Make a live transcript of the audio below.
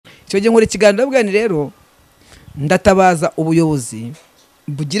cyo gihe nkora ikiganiro bwani rero ndatabaza ubuyobozi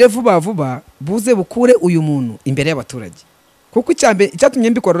bugire vuba vuba buze bukure uyu muntu imbere y'abaturage kuko icyatumye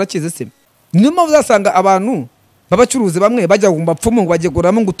mbikora urakize se niyo mpamvu uzasanga abantu babacuruzi bamwe bajya mu bapfumu ngo bajye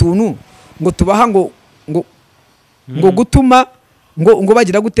guramo ngo utuntu ngo tubaha ngo gutuma ngo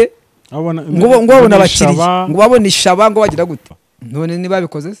bagira gute ngo babona abakiriya ngo babone ishaba ngo bagira gute none niba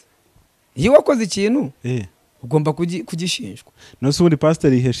bikoze se iyo wakoze ikintu ugomba kugishinjwa no se ubundi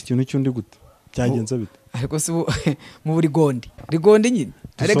pastor yihesha ikintu cyundi gute cyagenza bite ariko se mu rigondi nyine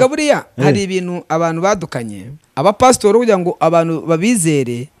arega buriya hari ibintu abantu badukanye abapastor kugira ngo abantu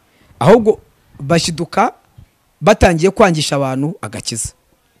babizere ahubwo bashiduka batangiye kwangisha abantu agakiza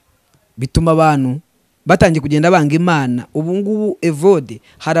bituma abantu batangiye kugenda banga Imana ubu ngubu evode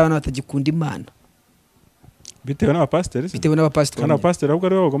hari abantu batagikunda Imana bitewe n'abapasiteri kandi abapasiteri ahubwo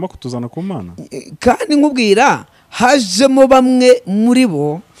aribo bagomba kutuzana ku Mana kandi nkubwira hajemo bamwe muri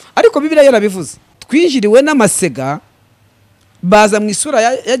bo ariko Bibiliya yarabivuze twinjiriwe n'amasega baza mu isura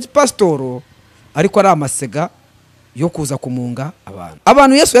ya pasitoro ariko ari amasega yo kuza kumunga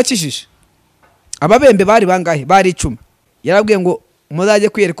abantu Yesu yakijije ababembe bari bangahe bari 10 yarabwiye ngo muzajye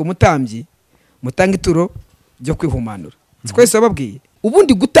kwiyereka umutambyi mutanga ituro ryo kwihumanura twese bababwiye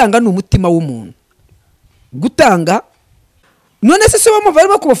ubundi gutanga ni umutima w'umuntu gutanga none se bamwe bari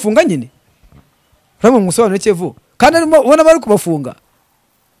bakubafunga nyine ramo musobanuro cyevu kandi ubona bari kubafunga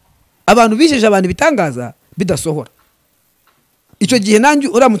abantu bijeje abantu bitangaza bidasohora icyo gihe nanjye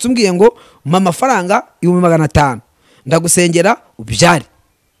uramutse umbwiye ngo mpa amafaranga 500 ndagusengera ubyare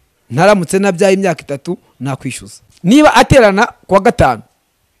naramutse nabyaye imyaka 3 nakwishyuza niba aterana kwa 5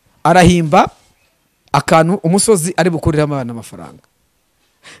 arahimba akantu umusozi ari bukurira abana amafaranga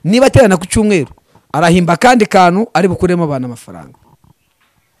niba aterana ku cyumweru arahimba kandi kantu ari bukuremo abana amafaranga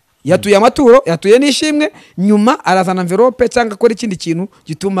yatuye amaturo yatuye nishimwe nyuma arazana envelope cyangwa akora ikindi kintu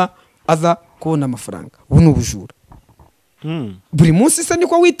gituma aza kubona amafaranga ubu n'ubujura buri munsi se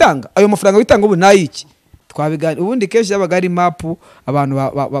niko witanga ayo mafaranga witanga ubu nayiki twabigana ubundi kenshi yabaga ari mapu abantu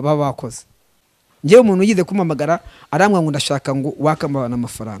bakoze ngewe umuntu yize kumamagara aramwa ngo ndashaka ngo wakamabana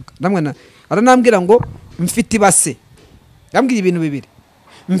amafaranga namwe aranambwira ngo mfite ibase yambwiye ibintu bibiri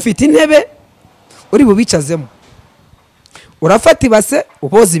mfite intebe uri bubicazemo urafata ibase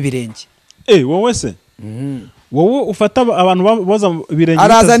uboza ibirenge wowe se wowe ufata abantu boza ibirenge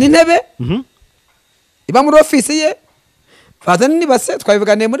arazana intebe iba muri ofisi ye bazana n'ibase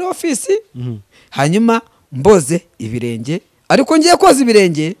twabivuganiye muri ofisi hanyuma mboze ibirenge ariko ngiye koza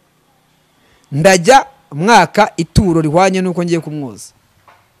ibirenge ndajya mwaka ituro rihwanye nuko ngiye kumwoza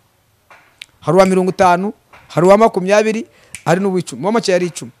hari uwa 50 hari uwa 20 hari n'uw'icumi mu make yari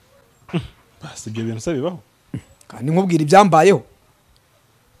 10 basi ibyo bintu se bibaho kandi nkubwira ibyambayeho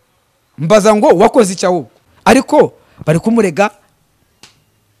mbaza ngo wakoze icyo ahubwo ariko bari kumurega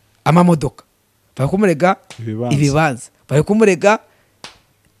amamodoka bari kumurega ibibanza bari kumurega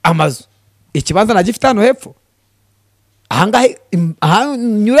amazu ikibanza nagifite hano hepfo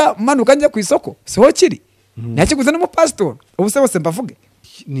ahanyura manuka njya ku isoko siho kiri nakiguze n'umupasitori ubu se bose mbavuge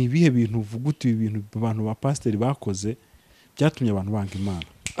ni ibihe bintu uvuga uti ibi bintu abantu ba pasiteri bakoze byatumye abantu banga Imana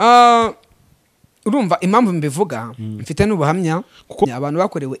urumva impamvu mbivuga mfite n'ubuhamya abantu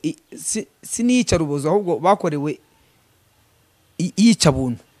bakorewe si n'iyicarubozo ahubwo bakorewe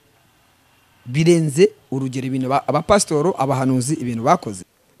iyicabuntu birenze urugero ibintu abapasitoro abahanuzi ibintu bakoze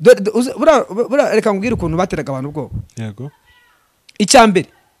reka ngubwire ukuntu bateraga abantu ubwoba yego icyambere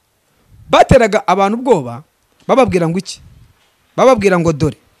bateraga abantu ubwoba bababwira ngo iki bababwira ngo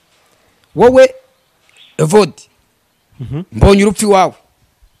dore wowe evodi mbonye urupfu iwawe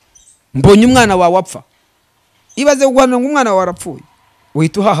mbonye umwana wawe apfa ibaze guhana ngo umwana wawe arapfuye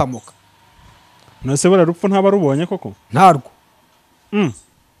uhita uhahamuka nose bura rupfu ntaba rubonye koko ntarwo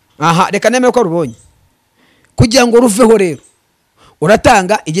aha reka nemere ko rubonye kugira ngo ruveho rero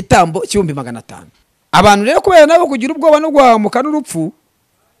uratanga igitambo 500 abantu rero kubera nabo kugira ubwoba no guhamuka n'urupfu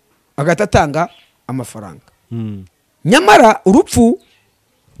agatatanga amafaranga nyamara urupfu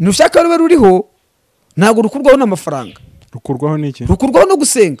nushaka rube ruriho ntago rukurwaho n'amafaranga rukurwaho n'iki rukurwaho no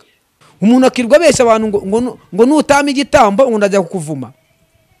gusenga umuntu akirwa besha abantu ngo nutama igitambo ngo ndajya kukuvuma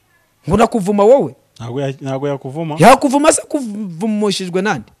ngo nakuvuma wowe ntago yakuvuma yakuvuma se kuvumushijwe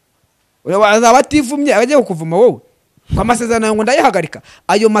nande abativumye abagiye kukuvuma wowe kwa masezerano ngo ndayihagarika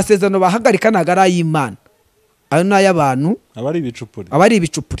ayo masezerano bahagarika nagara y'Imana ayo n'ay'abantu abari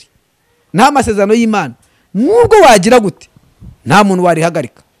ibicupuri nta masezerano y'Imana nubwo wagira gute nta muntu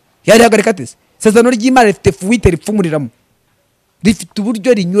warihagarika yarihagarika ate sezerano ry'Imana rifite fuite ripfumuriramo rifite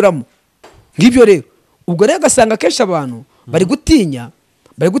uburyo rinyuramo ngibyo rero ubwo rero gasanga kesha abantu bari gutinya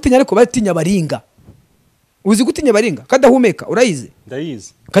ariko batinya baringa uzi gutinya baringa kadahumeka urayize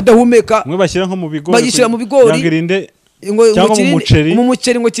ndayizi kadahumeka mwe bashyira nko mu bigori bagishyira mu bigori yangirinde cyangwa mu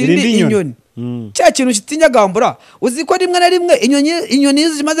muceri ngo kirinde inyoni cya kintu kitinyagambura uzi ko rimwe na rimwe inyoni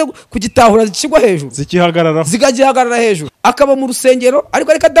zimaze kugitahura zikigwa hejuru zigahagarara hejuru akaba mu rusengero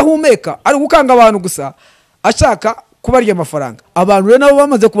ariko adahumeka ari gukanga abantu gusa ashaka kubarya amafaranga abantu rero nabo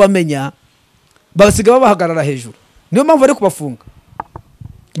bamaze kubamenya basiga babahagarara hejuru niyo mpamvu ari kubafunga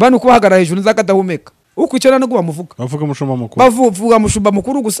bano kubahagarara hejuru nzakadahumeka uko icyo nano bamuvuga bavuga mushumba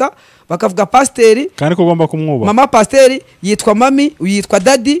mukuru gusa bakavuga pasiteri kandi ko ugomba kumwubaha mama pasiteri yitwa mami yitwa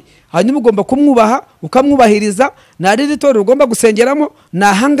dadi hanyuma ugomba kumwubaha ukamwubahiriza na riri torero ugomba gusengeramo na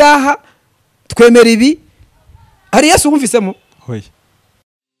ahangaha twemera ibi hari Yesu wumvisemo hoye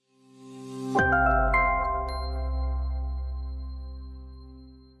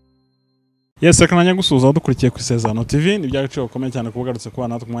Yes, akananya gusuza dukurikiye ku ISEZERANO TV ni byagaciro komeye cyane kubugarutse ku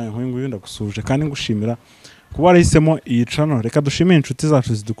bana twumanye nk'uyu ndagusuje kandi ngushimira kuba warahisemo iyi channel. Reka dushimire inshuti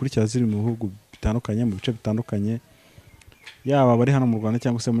zacu zidukurikira ziri mu bihugu bitandukanye mu bice bitandukanye yaba bari hano mu Rwanda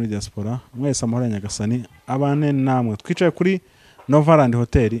cyangwa se muri diaspora. Mwese amahoro ya Nyagasani abane namwe. Twicaye kuri Novaland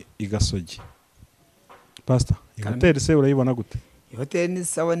Hotel i Gasogi. Pastor, iyi hotel se urayibona gute? Iyi hotel ni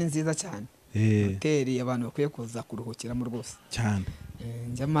sawa ni nziza cyane. Hotel abantu bakwiye kuza kuruhukiramo rwose. Cyane.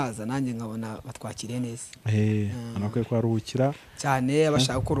 Njya maza nanjye nkabona batwakiriye neza. Anakwiye kwaruhukira cyane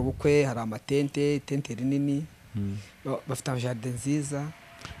abashaka gukora ubukwe hari tente rinini. Bafite jardin nziza.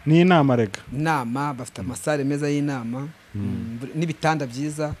 Ni inama rega. Inama bafite amasare meza y'inama. N'ibitanda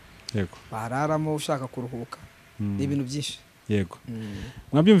byiza. Yego. Bararamo ushaka kuruhuka. Ni ibintu byinshi. Yego.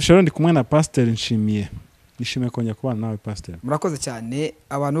 Mwabyumvise rero ndi kumwe na Pastor Nshimiye. Nishimiye kongera kubana nawe Pastor. Murakoze cyane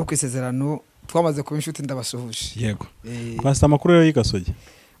abantu bo kwisezerano twamaze kuba inshuti ndabasuhuje. Yego. Pastor amakuru rero y'Gasogi.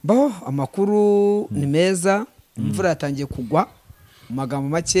 Amakuru ni meza. Imvura yatangiye kugwa. Magambo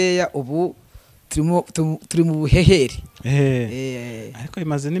makeya ubu turi mu buheheri. Ariko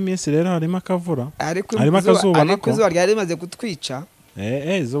imaze n'iminsi rero harimo akavura. Harimo akazuba nako. Izuba ryari rimaze kutwica.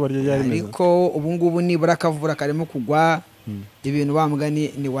 Izuba ryari rimeze. Ariko ubu ngubu nibura akavura karimo kugwa. Ibintu bambwa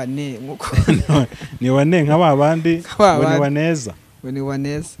ni wane nkuko ni wane nka abandi ni waneza ni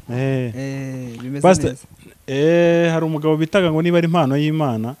waneza bimeze neza. Hari umugabo bitaga ngo niba ari impano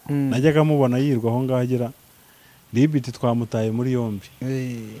y'Imana najyaga mubona yirwa aho ngaho agira RIB twamutaye muri yombi.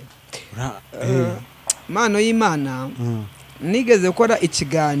 Impano y'Imana nigeze gukora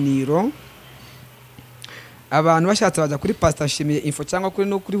ikiganiro abantu bashatse baza kuri Pastor Nshimiye info cyangwa kuri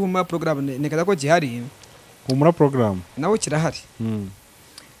no kuri huma program nekaza ko gihari humura program nawo kirahari.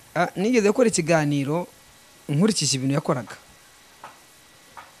 Nigeze gukora ikiganiro nkurikije ibintu yakoraga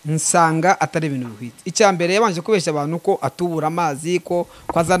nsanga atari ibintu bihwitse. Icyambere yabanje kubeshya abantu ko atubura amazi ko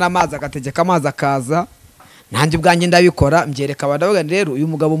kwazana amazi agategeka amazi akaza. Nanjye ubwanjye ndabikora mbyereka abadavuga rero uyu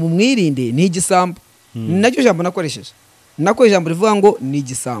mugabo mu mwirinde ni igisambo. Nacyo jambo nakoresheje nako ijambo rivuga ngo ni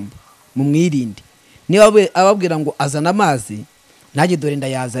igisambo mu mwirinde. Niba ababwira ngo azana amazi nanjye dore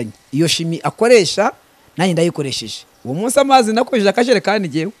ndayazanye iyo shimi akoresha nanjye ndayikoresheje. Uwo munsi amazi nakoresheje akajerekani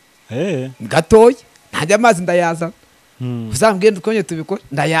ngewe gatoya nanjye amazi ndayazana. Uzambwira dukonye tubikora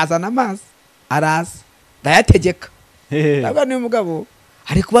ndayazana amazi araza ndayategeka. Ntabwo ni umugabo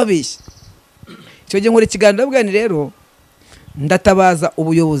ari kubabeshya. Icyo gihe nkora ikiganiro bwani rero ndatabaza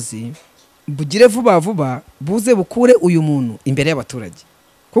ubuyobozi bugire vuba vuba buze bukure uyu muntu imbere y'abaturage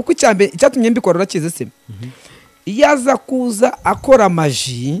kuko icyatumye mbikora urakize se. Iyo aza kuza akora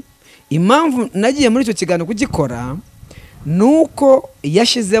amaji impamvu nagiye muri icyo kiganiro kugikora nuko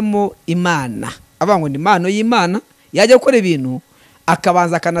yashizemo Imana abango ni impano y'Imana yajya gukora ibintu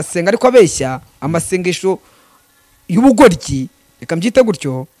akabanza akanasenga ariko abeshya amasengesho y'ubugoryi reka mbyite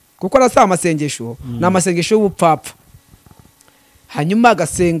gutyo kuko arasa amasengesho n'amasengesho y'ubupfapfa. Hanyuma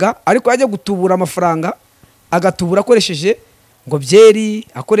agasenga ariko ajya gutubura amafaranga agatubura akoresheje ngo byeri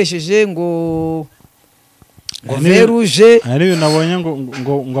akoresheje ngo veruje ari ibintu nabonye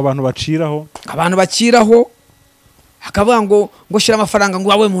ngo abantu baciraho akavuga ngo shira amafaranga ngo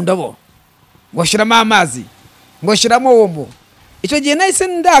wawe mu ndabo ngo shiramo amazi ngo shiramo womo. Icyo gihe nahise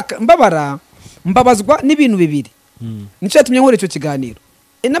mbabazwa n'ibintu bibiri. Nicyo yatumye nkora icyo kiganiro.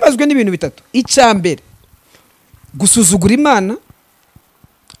 Nabazwe n'ibintu bitatu. Icyambere gusuzugura Imana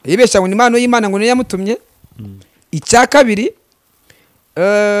yibeshya ngo ni impano y'Imana ngo niyo yamutumye. Icya kabiri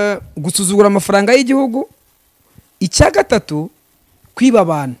gusuzugura amafaranga y'igihugu. Icya gatatu kwiba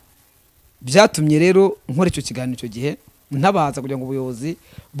abantu. Byatumye rero nkora icyo kiganiro icyo gihe ntabaza kugira ngo ubuyobozi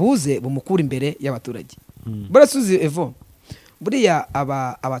buze bumukura imbere y'abaturage. Barasuzi evo buriya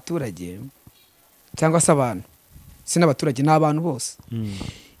abaturage cyangwa se abantu si n'abaturage n'abantu bose.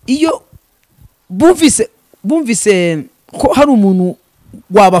 Iyo bumvise ko hari umuntu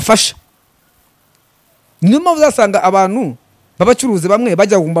wabafasha niyo mpamvu uzasanga abantu b'abacuruzi bamwe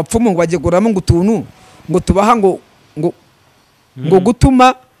bajya mu bapfumu ngo bajye kuguramo ngo utuntu ngo tubaha ngo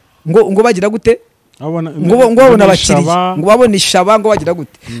gutuma ngo bagira gute ngo babona abakiriya ngo babone ishaba ngo bagira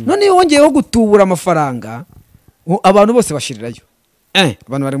gute none iyo wongeyeho gutubura amafaranga abantu bose bashirirayo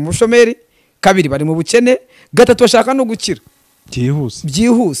abantu bari mu bushomeri, kabiri bari mu bukene, gatatu bashaka no gukira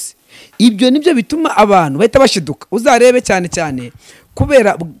byihuse. Ibyo nibyo bituma abantu bahita bashiduka. Uzarebe cyane cyane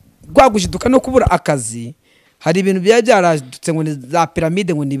kubera gwagushiduka no kubura akazi, hari ibintu byaradutse ngo ni za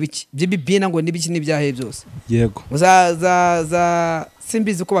piramide ngo nibiki by'ibibina ngo nibiki n'ibyahe byose. Yego za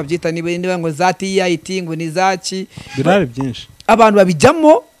simbizi uko babyita niba ngo za TIT ngo ni zaki birare byinshi abantu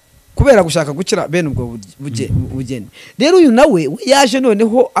babijyamo kubera gushaka gukira bene ubwo bugeni. Rero uyu nawe yaje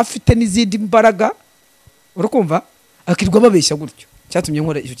noneho afite n'izindi mbaraga, urakumva, akirwa babeshya gutyo, cyatumye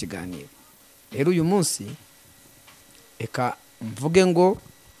nkora icyo kiganiro. Rero uyu munsi eka mvuge ngo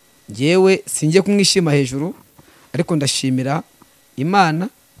ngewe singiye kumwishima hejuru, ariko ndashimira Imana,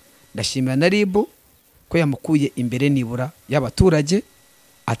 ndashimira na RIB ko yamukuye imbere nibura y'abaturage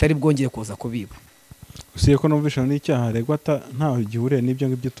atari bwongeye kuza kubiba. Usiye ko numvisha n'icyaha aregwa ntaho gihuriye n'ibyo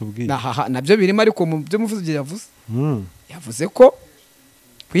ngibyo tubwiye. Nabyo birimo, ariko mu byo muvuze yavuze ko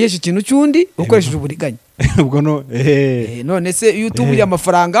kwihesha ikintu cy'undi ukoresheje uburiganya. Ubwo none se iyo utubuye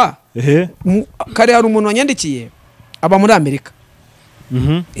amafaranga, kare hari umuntu wanyandikiye aba muri Amerika,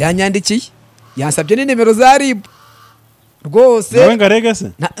 yanyandikiye yansabye n'inimero za RIB rwose, nawe ngarega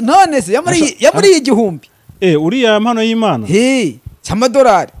se none se yamuri igihumbi uriya mpano y'Imana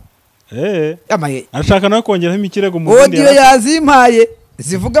cy'amadolari yamaye ashaka no kongeraho imikirego mu bundi yazimpaye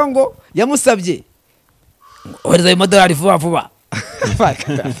zivuga ngo yamusabye ohereza ayo madolari vuba vuba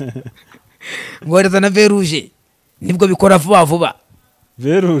ngohereza na veruje nibwo bikora vuba vuba.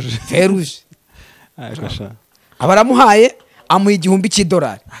 veruje abaramuhaye amuha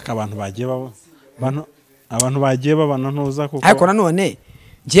 $1,000 abantu bagiye babana ntuza kuko ariko nanone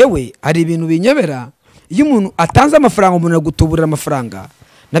njyewe hari ibintu binyobera. Iyo umuntu atanze amafaranga, umuntu agutuburira amafaranga,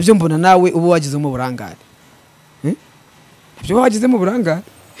 nabyo mbona nawe uba wagizemo uburangare. Nabyo wagizemo uburangare.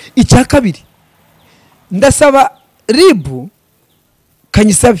 Icya kabiri, ndasaba RIB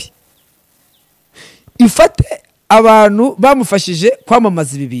kanyisabi ifate abantu bamufashije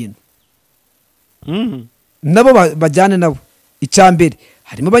kwamamaza ibi bintu, nabo bajyane nabo. Icya mbere,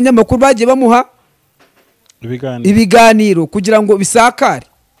 harimo abanyamakuru bagiye bamuha ibiganiro kugira ngo bisakare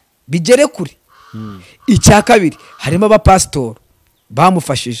bigere kure. Icya kabiri, harimo abapasitori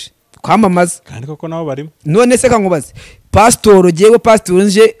bamufashije kwamamaza, kandi koko nabo barimo. None se kankubaze, pasitoro jewe pasitoro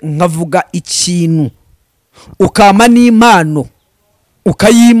nje nkavuga ikintu ukama n'impano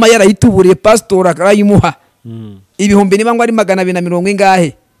ukayima yarahituburiye pasitoro akarayimuha ibihumbi niba ngo ari 240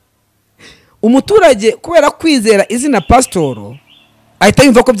 ingahe, umuturage kubera kwizera izina pasitoro ahita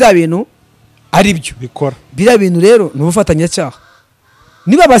yumva ko bya bintu ari byo bikora. Biriya bintu rero ni ubufatanyacyaha.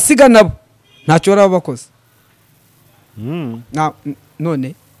 Niba basiga nabo ntacyo baraba bakoze.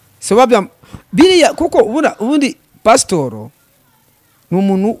 None so babya biriya kuko ubundi pasitoro ni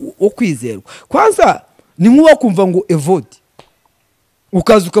umuntu wo kwizerwa. Kwanza ni nk'uwo kumva ngo evodi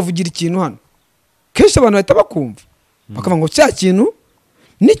ukaza ukavugira ikintu hano, kenshi abantu bahita bakumva bakavuga ngo cya kintu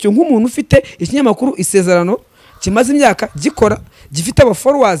nicyo, nk'umuntu ufite ikinyamakuru ISEZERANO kimaze imyaka gikora, gifite aba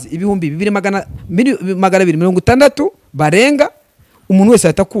followers 2,260 barenga, umuntu wese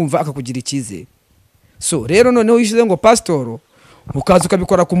ahita kumva akakugira icyizere. So rero noneho yishize ngo pasitoro ukaza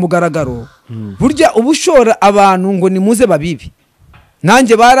ukabikora ku mugaragaro, burya ubushora abantu ngo nimuze babibi.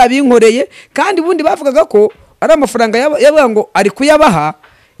 Nanjye barabinkoreye, kandi bundi bavugaga ko ari amafaranga yavuga ngo ari kuyabaha,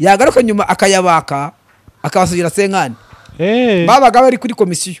 yagaruka nyuma akayabaka akabasugira senkani. Babaga bari kuri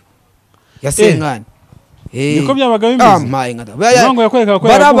komisiyo ya senkani. Niko byabaga bimeze. Ngo yakwereka ko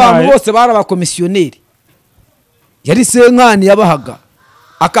abantu bose barabakomisiyoneri, yari senkani yabahaga,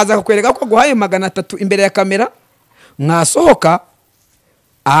 akaza akakwereka ko guhaye 300 imbere ya kamera, mwasohoka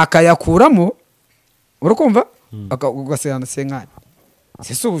akayakuramo, urakumva, ugasena senkani.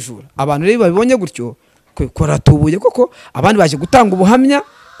 Sese ubujura. Abantu rero babibonye gutyo koratubuye koko, abandi baje gutanga ubuhamya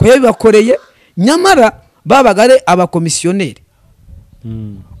ko yabibakoreye, nyamara babagare abakomisiyoneri.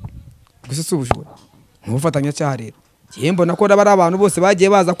 Gusa ubujura mufatanya cyaha rero. Ngiye mbona ko bari abantu bose bagiye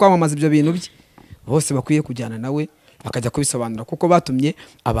baza kwamamaza ibyo bintu bye, bose bakwiye kujyana nawe bakajya kubisobanura, kuko batumye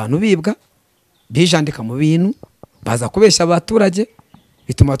abantu bibwa, bijandika mu bintu, baza kubeshya abaturage,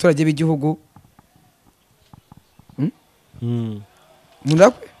 bituma abaturage b'igihugu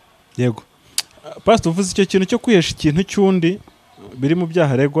Mundakwe? Yego. Pastor uvuze icyo kintu cyo kwihesha ikintu cy'undi biri mu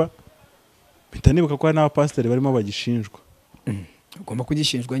byaha aregwa, bitanibuka ko hari n'abapasiteri barimo bagishinjwa. Ugomba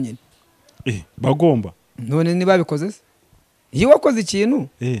kugishinjwa nyine. Bagomba. None niba bikoze se? Iyo wakoze ikintu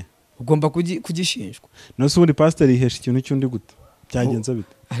ugomba kugishinjwa. nose ubundi pasiteri yihesha ikintu cy'undi gute byagenze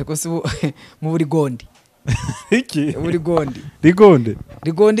bite ariko si mu buri gondi iki buri gondi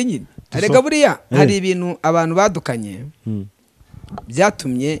rigonde nyine arega buriya hari ibintu abantu badukanye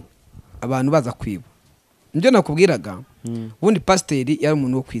byatumye abantu baza kwiba. Nibyo nakubwiraga ubundi pasiteri yari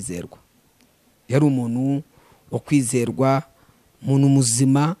umuntu wo kwizerwa, yari umuntu wo kwizerwa, umuntu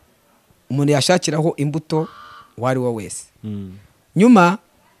muzima, umuntu yashakiraho imbuto wari we wese. Nyuma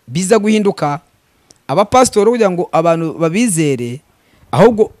biza guhinduka abapasitori kugira ngo abantu babizere,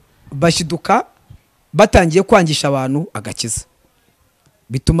 ahubwo bashiduka batangiye kwangisha abantu agakiza,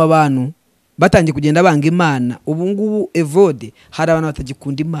 bituma abantu batangiye kugenda banga Imana. Ubu ngubu Evode hari abantu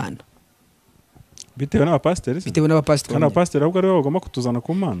batagikunda Imana bitewe n'abapasiteri kandi abapasiteri ahubwo aribo bagomba kutuzana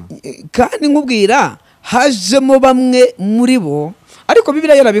ku Mana. Kandi nkubwira hajemo bamwe muri bo, ariko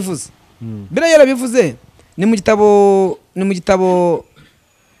Bibiliya yarabivuze. Bibiliya yarabivuze ni mu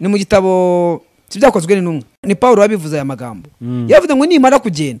gitabo cy'ibyakozwe n'intumwa. Ni Pawulo wabivuze aya magambo. Yavuze ngo nimara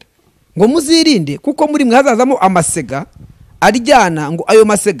kugenda ngo muzirinde kuko muri mwe hazazamo amasega aryana, ngo ayo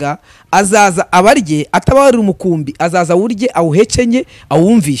masega azaza abarye atabarira umukumbi, azaza urye awuhekenye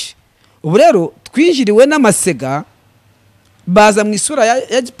awumvishe. Ubu rero twinjiriwe n'amasega baza mu isura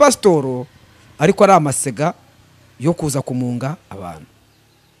ya pasitoro, ariko ari amasega yo kuza kumunga abantu.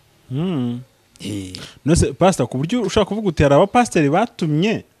 Nose pastor ku buryo ushaka kuvuga uti hari abapasiteri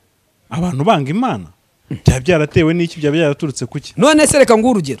batumye abantu banga Imana, byaba byaratewe n'iki, byaba byaraturutse kuki? None se reka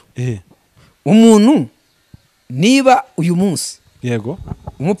nguhe urugero. Umuntu niba uyu munsi yego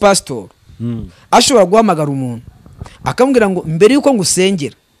umupasitori ashobora guhamagara umuntu akamubwira ngo mbere yuko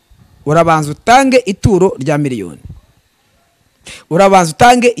ngusengera urabanza utange ituro rya miliyoni, urabanza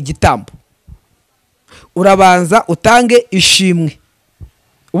utange igitambo, urabanza utange ishimwe.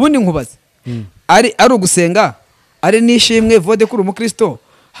 Ubundi nkubaze ari ugusenga, ari nishimwe Vode kuri umukristo,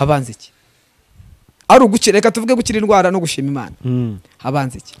 habanza iki? Ari ugukira, reka tuvuge gukira indwara no gushima Imana,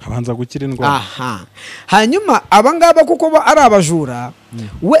 habanza iki? Habanza gukira indwara. Hanyuma abangaba kuko ari abajura,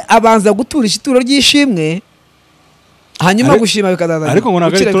 we abanza guturisha ituro ry'ishimwe, hanyuma gushima bikazaza. Ariko ngo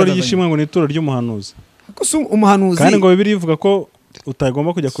ntabwo ari ituro ry'ishimwe, ngo ni ituro ry'umuhanuzi. Ko si umuhanuzi. Kandi ngo Bibiliya ivuga ko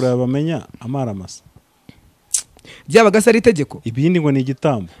utagomba kujya kureba bamenya amaramasa. Byabaga se ari itegeko? Ibindi ngo ni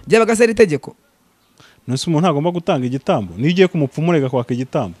igitambo. Byabaga se ari itegeko? Nose umuntu ntagomba gutanga igitambo, niyo ugiye kumupfumu rega kwaka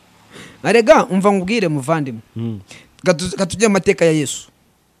igitambo. Arega umva ngubwire muvandimwe, gatujye mu mateka ya Yesu.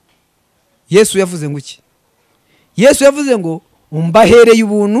 Yesu yavuze ngo iki? Yesu yavuze ngo umbahereye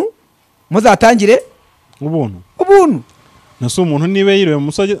ubuntu muzatangire ubuntu. Nase umuntu niba yiriwe mu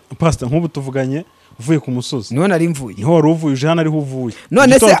musozi, pastor nk'ubu tuvuganye uvuye ku musozi, niho nari mvuye, niho wari uvuye, uje hano ariho uvuye.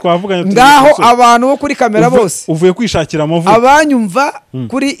 None se ngaho abantu bo kuri kamera bose uvuye kwishakira amavuta, abanyumva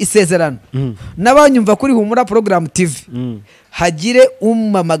kuri isezerano n'abanyumva kuri Humura Program TV, hagire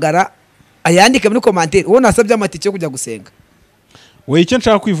umamagara ayandike muri commentaire uwo nasabye amatike yo kujya gusenga. We icyo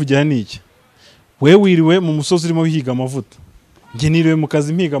nshaka kwivugira ni iki? We wiriwe mu musozi urimo wihiga amavuta, nge niriwe mu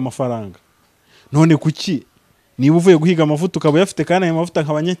kazi mpiga amafaranga. None kuki niba uvuye guhiga amavuta ukaba yafite kandi ayo mavuta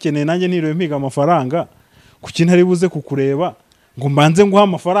nk'abanyakeneye, nanjye niriwe mpiga amafaranga, kuki ntari buze kukureba ngo mbanze nguha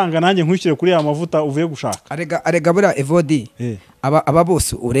amafaranga nanjye nkwishyire kuri ya mavuta uvuye gushaka? Arega buriya Evodi, aba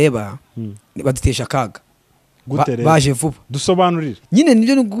bose ureba badutesha akaga. Baje vuba. Dusobanurire. Nyine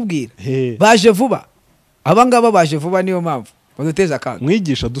nibyo nikubwira. Baje vuba. Abangaba baje vuba niyo mpamvu baduteza akaga.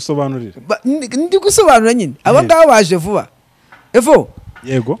 Mwigisha dusobanurire. Ndi gusobanura nyine. Abangaba baje vuba. Evo.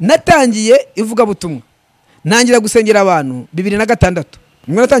 Yego. Natangiye ivuga butumwa. Nangira gusengera abantu 2006.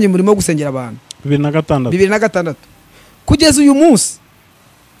 Mwe natangiye umurimo wo gusengera abantu 2006. Kugeza uyu munsi,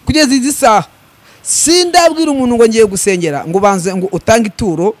 kugeza izi saha, sindabwira umuntu ngo ngiye gusengera ngo banze ngo utange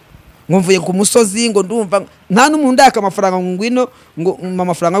ituro, ngo mvuye ku musozi, ngo ndumva nta n'umuntu ndaka amafaranga ngo ngwino ngo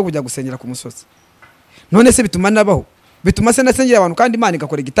amafaranga yo kujya gusengera ku musozi. None se bituma nabaho? Bituma se nasengera abantu kandi Imana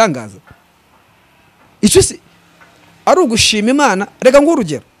igakora igitangaza? Icyo si ari ugushima Imana. Reka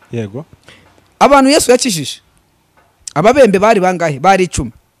ng'urugero. Yego. Abantu Yesu yakijije, ababembe bari bangahe? Bari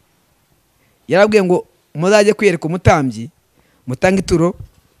 10. Yarabwiye ngo muzajye kwiyereka umutambyi mutanga ituro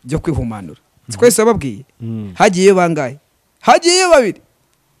ryo kwihumanura. Twese bababwiye. Hagiyeyo bangahe? Hagiyeyo 2.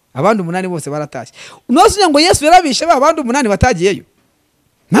 Abandi 8 bose baratashye. Nose ngo Yesu yarabishe abandi 8 batagiyeyo.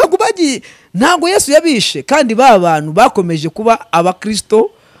 Ntabwo bagiye, ntabwo Yesu yabishe, kandi bantu bakomeje kuba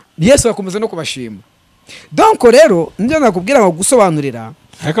abakristo, Yesu akomeza no kubashima. Donc rero njye nakubwira ngo gusobanurira,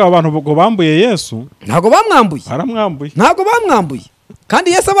 ariko abantu ngo bambuye Yesu, ntabwo bamwambuye. Aramwambuye. Ntabwo bamwambuye.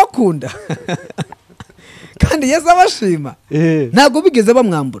 Kandi Yesu abakunda. Kandi Yesu abashima. Ntabwo bigeze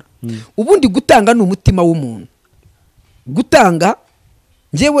bamwambura. Ubundi gutanga ni umutima w'umuntu. Gutanga,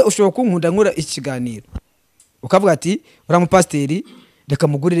 njyewe ushobora kunkunda nkora ikiganiro, ukavuga ati uramupasiteri reka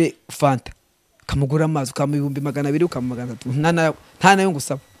mugurire fanta, kamugura amazi ukamuha 200 ukamuha 300 nta nayo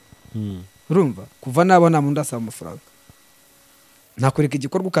ngusaba. Urumva kuva nabona mu ndasaba amafaranga, nakoreka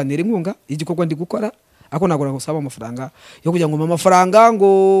igikorwa ukanira inkunga igikorwa ndi gukora, ako nagora ngusaba amafaranga yo kugira ngo amafaranga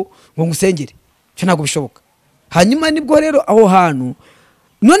ngo ngusengere, cyo ntago bishoboka. Hanyuma nibwo rero aho hantu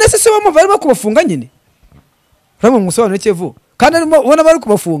none se bamva bari bakubafunga nyine, ramwe musobanuro cyevu, kandi ubona bari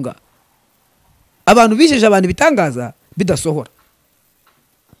kubafunga abantu bijeje abantu bitangaza bidasohora.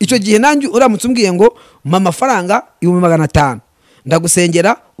 Icyo gihe nanjye uramutse umbwiye ngo amafaranga 500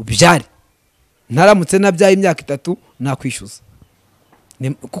 ndagusengera ubyare, naramutse nabyaye imyaka 3 nakwishyuza,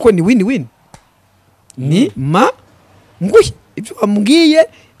 kuko ni win ni nguye ibyo bambwiye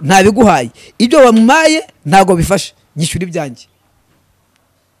ntabiguhaye, ibyo bamumaye ntago bifashe, nyishyura ibyanjye,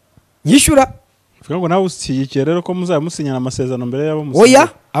 nyishyura. Vuga ngo nawe usiyikiye rero ko muzamusinyana amasezerano mbere yabo musengera.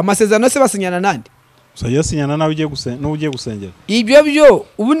 Oya, amasezerano se basinyana nande? Yasinyana nawe ugiye gusengera. Ibyo byo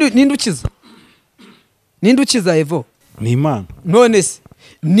ubundi nindukiza Evo ni Imana. None se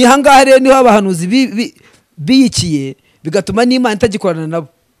ni hangaha rero niho abahanuzi biyikiye bigatuma n'Imana itagikorana nabo.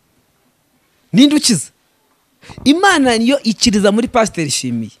 Nindukiza Imana niyo ikiriza muri Pastor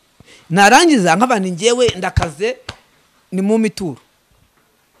Ishimiye, narangiza nk'abantu ngewe ndakaze ni mu mituro,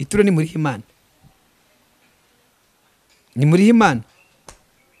 ituro ni muri Imana, ni muri Imana.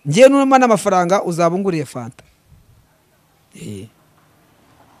 Ngiye n'umana amafaranga uzabunguriye fanta,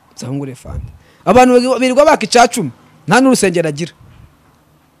 uzabunguriye fanta. Abantu birirwa bakicacumi nta n'urusengero agira,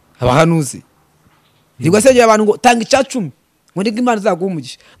 abahanuzi birirwa sengera abantu ngo tanga icacumi ngo ndi Imana izaguha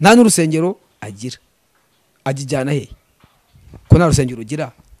umugisha, nta n'urusengero agira. Ajijyana he ko nta rusengero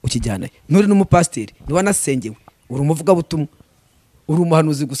ugira ukijyana he? Nuri n'umupasiteri ni wanasengewe, uri umuvuga butumwa, uri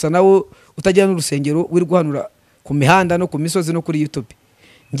umuhanuzi gusa nawe utagira n'urusengero wirwanura ku mihanda no ku misozi no kuri YouTube.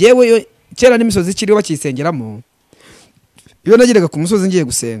 Ngewe kera n'imisozi kiriho bakisengeramo, iyo nagiraga ku musozi ngiye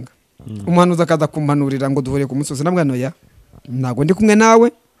gusenga, umuhanuzi akaza kumpanurira ngo duhuriye ku musozi, nabwo ya ntago ndi kumwe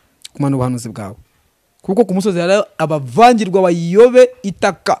nawe kumana ubuhanuzi bwawe, kuko ku musozi hari abavangirwa bayobe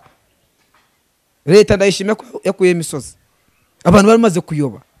itaka. Leta ndayishimye ko yakuye imisozi, abantu bari maze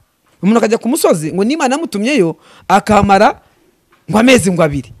kuyoba. Umuntu akajya ku musozi ngo n'Imana yamutumyeyo akamara ngo amezi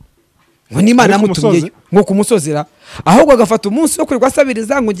 2 ngo n'Imana yamutumyeyo ngo ku musozi ra, ahubwo agafata umunsi wo kurirwa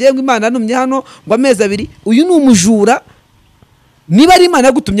asabiriza ngo ngiye ngo Imana yanumye hano ngo amezi 2. Uyu ni umujura. Niba ari Imana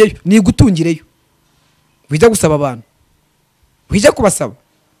yagutumyeyo ni gutungireyo, wijya gusaba abantu, wijya kubasaba,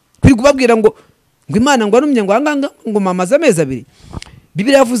 kuri kubabwira ngo Imana ngo yanumye ngo anganga ngo mamaze amezi 2.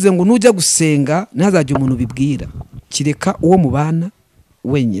 Bibiliya yavuze ngo nujya gusenga ntazajye umuntu bibwira, kireka uwo mubana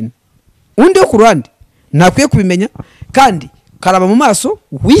wenyine, undi wo ku ruhande nakwiye kubimenya, kandi karaba mu maso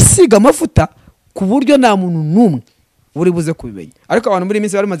wisiga amafuta ku buryo nta muntu numwe uri buze kubimenya. Ariko abantu muri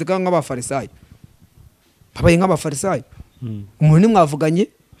minsi bari maze nk'abafarisayo, babaye nk'abafarisayo. Umuntu nimwavuganye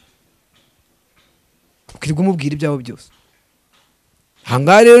ukirwa umubwira ibyabo byose.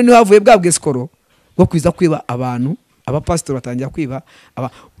 Hangaha rero niho havuye bwa bwesikoro bwo kwiza kwiba abantu. Abapastor batangira kwiba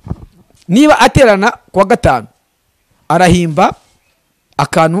niba aterana kwa 5 arahimba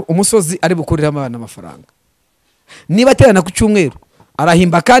akantu umusozi ari bukuriramo abana amafaranga, niba aterana ku cyumweru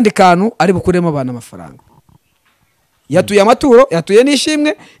arahimba kandi kantu ari bukuriremo abana amafaranga. Yatuye amaturo, yatuye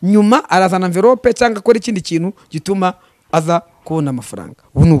nishimwe, nyuma arazana envelope cyangwa akora ikindi kintu gituma aza kubona amafaranga.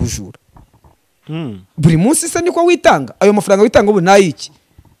 Ubu ni ubujura. Buri munsi se niko witanga, ayo mafaranga witanga ubu nayiki?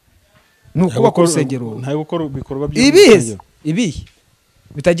 Nuko ku rusengero ntayo gukora bikorwa by'urusengero ibi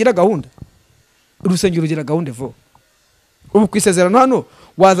bitagira gahunda. Urusengero rugira gahunda vo. Ubu kwisezerano hano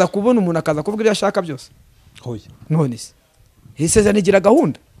waza kubona umuntu akaza kuvuga ibyo ashaka byose. Hoya None se isezerano igira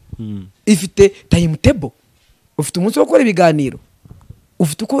gahunda, ifite timetable, ufite umunsi wo gukora ibiganiro,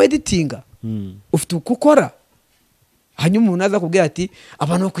 ufite uko editinga, ufite uko ukora. Hanyuma umuntu aza kubwira ati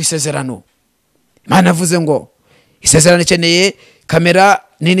abantu bo kwisezerano Imana avuze ngo isezerano ikeneye kamera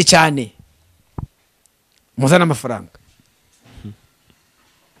nini cyane, muzana amafaranga.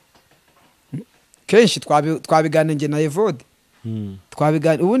 Kenshi twabigana nge na Evode,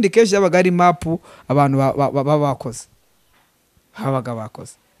 twabigana ubundi kenshi yabaga ari map abantu babakoze, habaga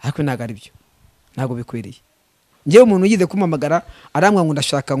bakoze, ariko ntago ari byo, ntago bikwiriye. Ngewe umuntu yize kumamagara aramwa ngo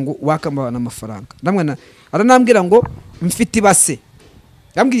ndashaka ngo wakamabana amafaranga, ndamwe aranambwira ngo mfite ibase,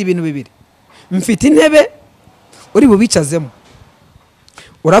 yambwiye ibintu bibiri, mfite intebe uri bubicazemo,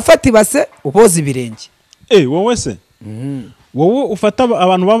 urafata ibase uboza ibirenge. Wowe se wowe ufata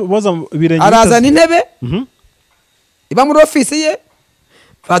abantu boza ibirenge, arazana intebe iba muri office ye,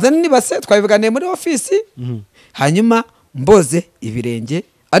 bazana n'ibase twabivuganiye muri office, hanyuma mboze ibirenge.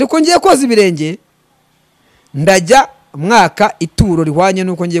 Ariko ngiye koza ibirenge ndajya mwaka ituro rihwanye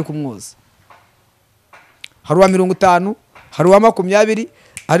nuko ngiye kumwoza. Hari uwa 50, hari uwa 20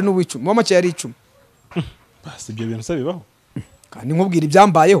 hari n'uw'icumi uwa make yari 10 basi ibyo bintu se bibaho kandi nkubwira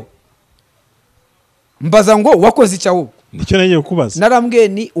ibyambayeho mbaza ngo wakoze icyo ahubwo nicyo nagiye kubaza narambwiye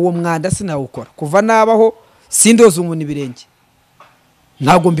ni uwo mwanda sinawukora kuva nabaho sindoza umuntu ibirenge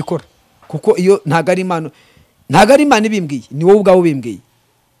ntabwo mbikora kuko iyo ntago ari imana ibimbwiye ni wowe ubwawe ubimbwiye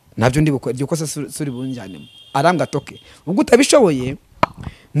nabyo ndi bukora iryo kosa suri bunjyanemo arambwa toke ubwo utabishoboye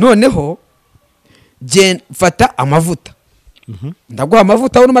noneho fata amavuta ndaguha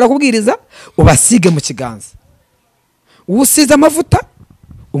amavuta aho numara kubwiriza ubasige mu kiganza usize amavuta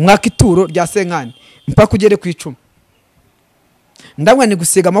umwaka ituro rya senkani mpaka ugere ku 10 ndamwa ni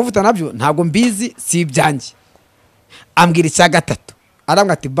gusiga amavuta nabyo ntabwo mbizi si ibyanjye ambwira icya gatatu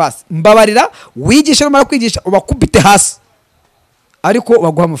arambwa ati basi mbabarira wigisha numara kwigisha ubakubite hasi ariko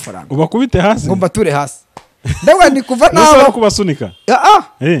baguha amafaranga ubakubite hasi ngo mbature hasi ndabwo ni kuva naho kubasunika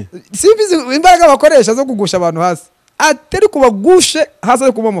simbizi imbaraga bakoresha zo kugusha abantu hasi atari kubagushe hasi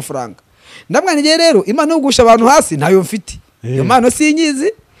ari kuba amafaranga ndabwo ni rero imana yo kugusha abantu hasi ntayo mfite iyo mpano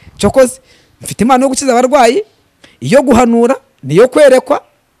sinyizi cyokoze mfite imana yo gukiza abarwayi iyo guhanura niyo kwerekwa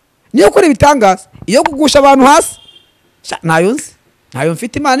niyo kora ibitangaza iyo kugusha abantu hasi nayo nzi nayo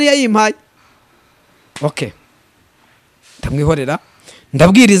mfite imana yayimpaye okay ndamwihorera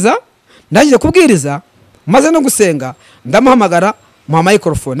ndabwiriza ndagiye kubwiriza maze no gusenga ndamuhamagara mu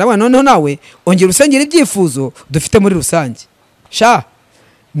microphone nawe noneho nawe ongera usengera ibyifuzo dufite muri rusange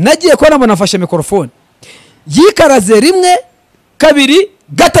nagiye ko nabona afashe microphone yikaraze 1 2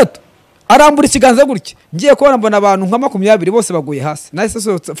 3 arambura ikiganza gutya ngiye ko nabona abantu nka 20 bose baguye hasi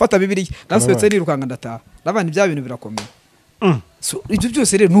nahise fata Bibiliya nasohotse nirukanga ndataha nabandi bya bintu birakomeye so ibyo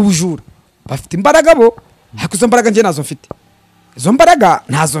byose rero n'ubujura bafite imbaraga bo hakuzo imbaraga nje nazo mfite izo mbaraga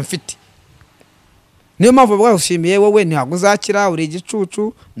ntazo mfite niyo mpamvu bwagushimiye wowe ntabwo uzakira uri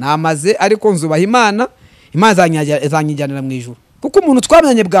igicucu namaze ariko nzubaha imana izanyijyanira mu ijuru kuko umuntu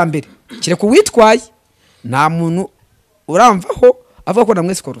twamenye bwa mbere kire kuwitwaye nta muntu uramvaho avuga ko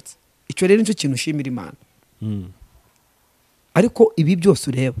namwesikorotse icyo rero nicyo kintu ushimira imana ariko ibi byose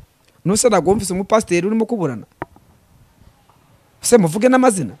ureba nuse ntabwo wumvise umupasiteri urimo kuburana se muvuge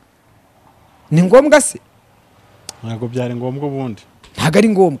n'amazina ni ngombwa se ntabwo byari ngombwa ubundi ntabwo ari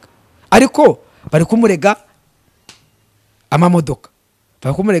ngombwa ariko bari kumurega amamodoka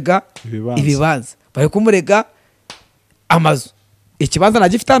bari kumurega ibibanza bari kumurega amazu ikibanza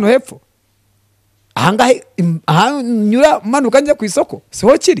nagifite hano hepfo ahangaha nyura manuka njya ku isoko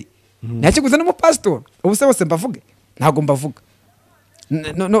siho kiri nakiguze n'umupasitori ubu se bose mbavuge ntabwo mbavuga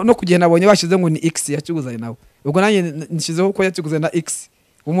no kugenda nabonye bashize ngo ni X yakiguze nawe ubwo nanjye nishizeho ko yakiguze na X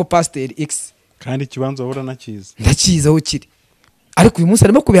umupasiteri X kandi ikibanza wabura nakiza ndakizaho kiri ariko uyu munsi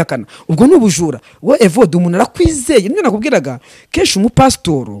arimo kubihakana ubwo n'ubujura we Evode umuntu arakwizeye nimwe nakubwiraga kenshi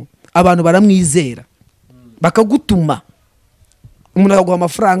umupasitoro abantu baramwizera bakagutuma umuntu akaguha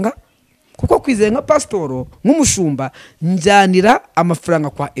amafaranga kuko kwizeye nka pasitoro nk'umushumba njyanira amafaranga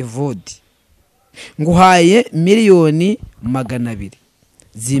kwa Evode nguhaye 200,000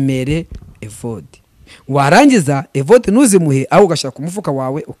 zimere Evode warangiza Evode nuzimuhe aho ugashyira ku mufuka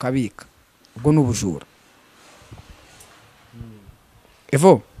wawe ukabika ubwo n'ubujura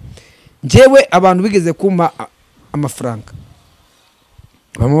Evo njyewe abantu bigeze kuma amafaranga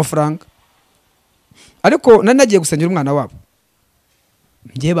ariko nari nagiye gusengera umwana wabo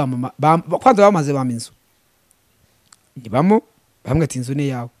njye kwanza bamaze bama inzu nibamo bamwe ati inzu ni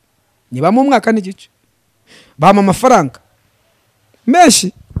yawe nibamo umwaka n'igice bama amafaranga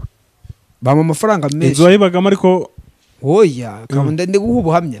menshi inzu wayibagamo ariko oya kabunda ndi guha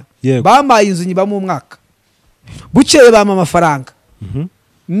ubuhamya bamaye inzu nibamo umwaka bukeye bama amafaranga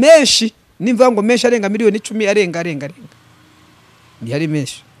menshi nimva ngo menshi arenga 10,000 arenga ni hari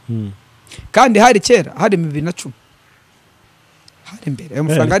menshi kandi hari kera hari 2010 hari imbere ayo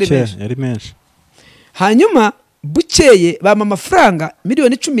mafaranga ari menshi hanyuma bukeye bama amafaranga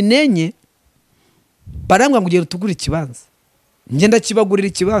 14,000,000 barambwa ngo ugere utugura ikibanza ngenda kibagurira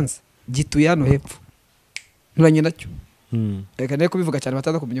ikibanza gituye hano hepfo nturanye nacyo reka nayo kubivuga cyane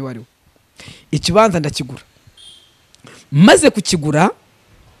bataza kumenya wari we ikibanza ndakigura maze kukigura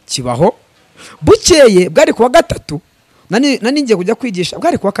kibaho bukeye bwari kuwa 3 nani ngiye kujya kwigisha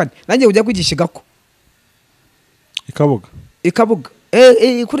bwari kuwa 4 nangiye kujya kwigisha igako ikabuga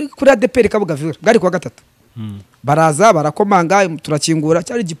kuri ADPR ikabuga vira bwari kuwa 3 baraza barakomanga turakingura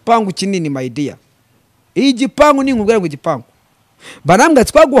cyari igipangu kinini my dear igipangu ni nkubwira ngo igipangu barambwa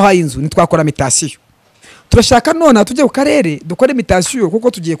twaguhaye inzu nitwakora mitasiyo turashaka none tujye ku karere dukore mitasiyo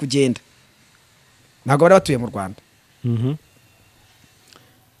kuko tugiye kugenda ntago bari batuye mu Rwanda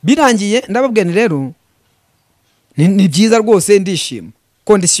birangiye ndababwene rero ni byiza rwose ndishima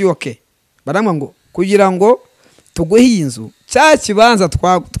kondisiyo okay barambwa ngo kugira ngo tuguhe iyi nzu, cya kibanza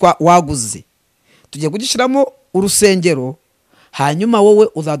waguze tugiye kugishyiramo urusengero, hanyuma wowe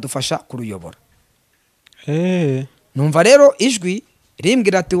uzadufasha kuruyobora. Numva rero ijwi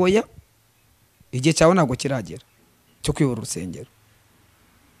rimbwira ati oya, igihe cyawe ntabwo kiragera cyo kuyobora urusengero.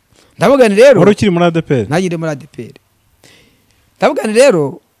 Ndavuga ni rero wari ukiri muri ADPR? Nagire muri ADPR. Ndavuga ni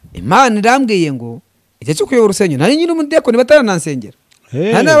rero Imana irambwiye ngo igihe cyo kuyobora urusengero, nari nyiri umudiyakoni bataranansengera,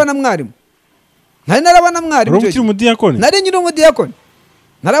 nari narabana mwarimu, nari narabana mwarimu. Wari ukiri umudiyakoni? Nari nyiri umudiyakoni,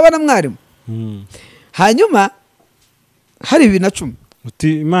 narabana mwarimu. Hanyuma hari 2010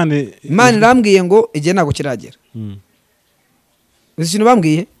 uti Imana irambwiye ngo igihe ntabwo kiragera. Uzi ikintu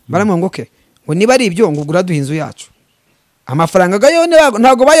bambwiye? Baramubwira ngo okay, ngo niba ari ibyo ngo ugura duhinzu yacu. Amafaranga gayo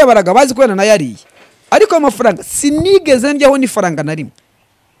ntabwo bayabaraga, bazi ko nayariye, ariko amafaranga sinigeze njyaho ni faranga na rimwe.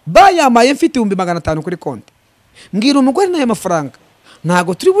 Bayamaye mfite 500 kuri konti. Mbwira umugore nayo mafaranga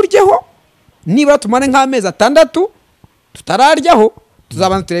ntabwo turi buryeho, niba tumane nk'amezi 6 tutararyaho,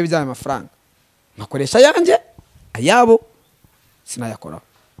 tuzabana turebe ibya amafaranga. Nakoresha yanjye, ayabo sinayakoraho.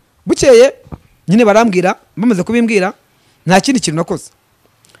 Bukeye nyine barambwira, bamaze kubimbwira, nta kindi kintu nakoze.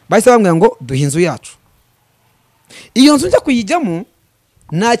 Bahise bambwira ngo duhinzu yacu. Iyo nzu njya kuyijyamo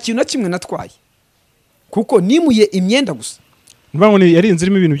nta kintu na kimwe natwaye, kuko nimuye imyenda gusa. Mbango ni yari inzu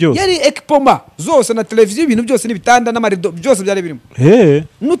irimo ibintu byose. Yari ekipoma zose na televiziyo, ibintu byose n'ibitanda n'amarido byose byari birimo.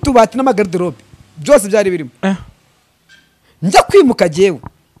 N'utubati n'amagarderobe byose byari birimo. Njya kwimuka jewe,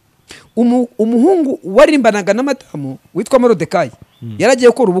 umuhungu warimbanaga n'amadamu witwa Morodekayi yaragiye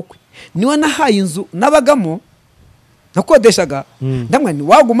gukora ubukwe, niwe nahaye inzu nabagamo nakodeshaga. Ndamwe ni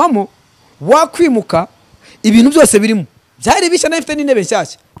wagumamo wakwimuka, ibintu byose birimo byari bishya, nafite n'intebe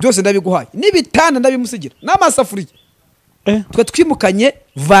nshyashya byose ndabiguhaye, n'ibitanda ndabimusigira n'amasafuriya. Twe twimukanye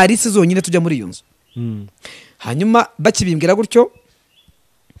varisi zonyine tujya muri iyo nzu. Hanyuma bakibimbwira gutyo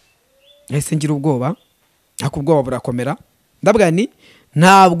nahise ngira ubwoba, ariko ubwoba burakomera. Ndabwira ni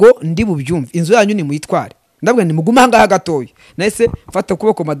ntabwo ndi bubyumve, inzu yanyu ni muyitware. Ndabwira ni mugume ahangaha gatoya. Nahise mfata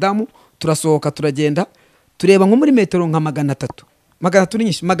ukuboko madamu, turasohoka turagenda tureba nko muri metero nka 300, 300 ni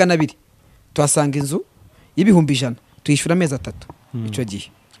nyinshi, 200. Tuhasanga inzu y'ibihumbi 100, tuyishura amezi 3. Icyo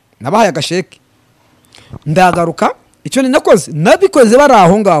gihe nabahaye agasheke. Ndagaruka, icyo ni nakoze nabikoze bari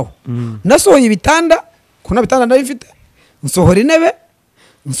aho ngaho. Nasohoye ibitanda, kuna bitanda ndabifite, nsohora intebe,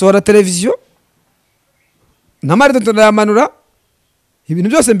 nsohora televiziyo n'amarido ndayamanura, ibintu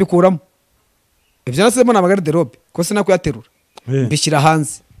byose mbikuramo. Ibyo nasemo na garderobe ko sinakuyaterura, mbishyira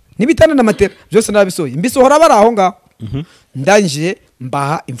hanze. N'ibitanda na matera byose nabisohoye, mbisohora bari aho ngaho. Ndangije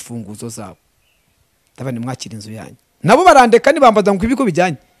mbaha imfunguzo zabo, ndabane mwakira inzu yanyu. Nabo barandeka nibambaza ngo ibiko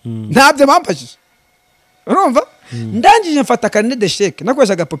bijyanye, ntabyo bampashije. Urumva? Ndangije mfata karine de chèque,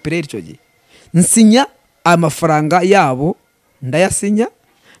 nakoreshaga populaire icyo gihe, nsinya amafaranga yabo, ndayasinya,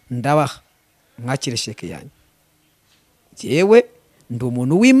 ndabaha mwakire chèque yanyu. Jewe ndi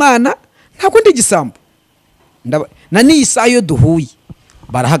umuntu w'Imana, ntabwo ndi gisambo. Na ni isayo duhuye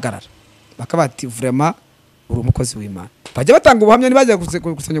barahagarara bakabati vraiment uri umukozi w'Imana. Bajya batanga ubuhamya, nibaje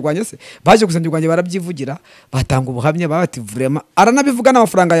gusanyirwanya se, baje gusanyirwanya barabyivugira, batanga ubuhamya babati vraiment aranabivuga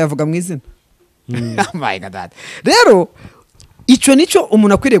n'amafaranga yavuga mu izina. My God. Rero icyo nicyo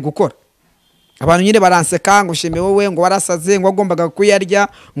umuntu akwiriye gukora. Abantu nyine baranseka ngo sheme wowe ngo warasaze ngo wagombaga kuyarya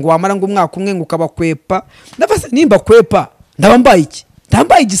ngo wamara ngo umwaka umwe ngo ukabakwepa. Ndafase nimba kwepa ndabambaye iki?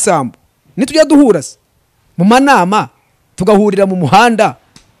 Ndambaye igisambo. Nitujya duhura se mu manama tugahurira mu muhanda,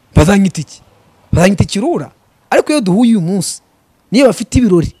 bazanyita iki? Bazanyita ikirura. Ariko iyo duhuye uyu munsi niyo bafite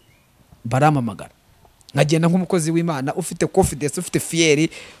ibirori baramamagara, nkagenda nk'umukozi w'Imana ufite confidence, ufite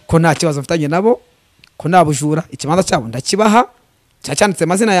fieri ko nta kibazo mfitanye nabo, ko nta bujura. Ikibanza cyabo ndakibaha, cyanditse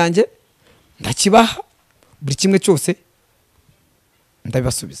amazina yanjye, ndakibaha, buri kimwe cyose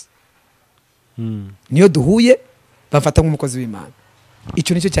ndabibasubiza. Niyo duhuye bafata nk'umukozi w'Imana.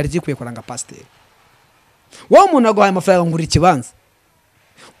 Icyo nicyo cyari gikwiye kuranga pasiteri. Wowe umuntu aguhaye amafaranga ngura ikibanza,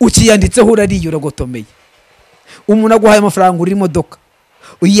 ukiyanditseho urariye uragotomeye. Umuntu aguhaye amafaranga ngura imodoka,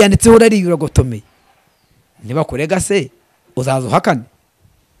 uyiyanditseho urariye uragotomeye. Niba kurega se uzaza uhakane?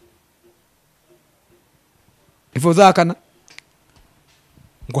 Ifuza hakana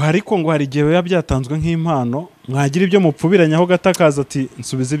ngo hari igihe biba byatanzwe nk'impano, mwagira ibyo mupfubiranyaho gatakaza ati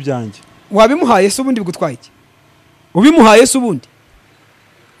nsubize ibyanjye. Wabimuhaye se ubundi bigutwaye iki? Ubimuhaye se ubundi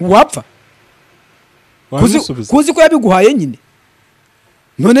wapfa? Kuzi ko yabiguhaye nyine.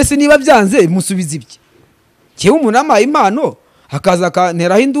 None se niba byanze musubize ibye. Cyewe umuntu amaye impano akaza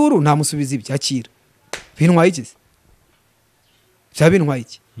akanteraho induru, nta musubize ibye, akira. Bintwaye iki? Cyabintwaye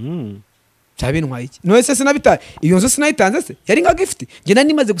iki? Cyabintwaye iki? None se sinabitaye iyo nzu sinayitanze se? Yari nka gift. Nge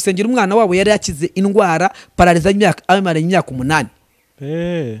nani maze gusengera umwana wabo yari yakize indwara paraliza imyaka 8.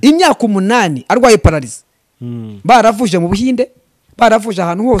 Imyaka 8 arwaye paraliza. baravuje mu Buhinde, baravuje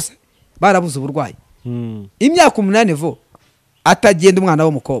ahantu hose, barabuze uburwayi. Imyaka 8 vo atagenda umwana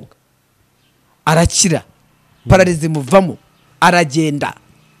w'umukobwa arakira, pararizi muvamo aragenda,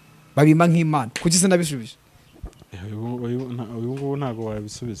 babima nk'Imana. Kuki se nabishubije? uyu ntago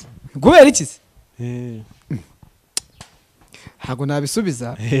wabisubiza. Kubera iki se? Ntago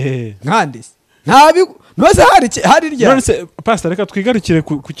nabisubiza. Nkande nose hari rya. None se pastor, reka twigarukire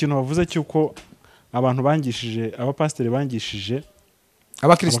ku kintu wavuze cyuko abantu bangishije, abapasiteri bangishije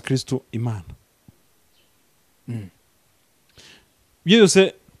abakristo Imana.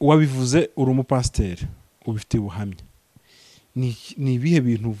 Byose wabivuze, uri umupasiteri ubifite ubuhamya. Ni ibihe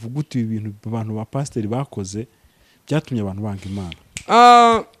bintu uvuga uti ibi bintu abantu ba pasiteri bakoze byatumye abantu banga Imana?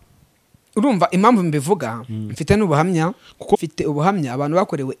 Urumva impamvu mbivuga, mfite n'ubuhamya, kuko mfite ubuhamya abantu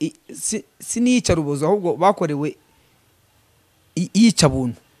bakorewe si n'iyicarubozo, ahubwo bakorewe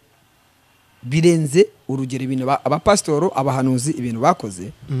iyicabuntu birenze urugero ibintu abapasitoro, abahanuzi ibintu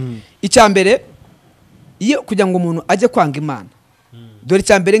bakoze. Icya mbere, iyo kugira ngo umuntu ajye kwanga Imana, dore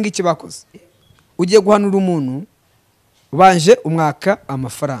icya mbere ngiki bakoze, ugiye guhanura umuntu ubanje umwaka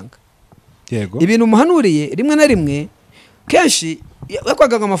amafaranga. Yego. Ibintu umuhanuriye rimwe na rimwe kenshi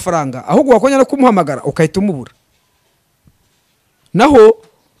yakwagaga amafaranga, ahubwo wakonya no kumuhamagara ukahita umubura. Naho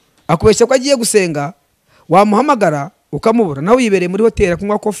akubeshya ko agiye gusenga, wamuhamagara ukamubura, naho yibereye muri hoteli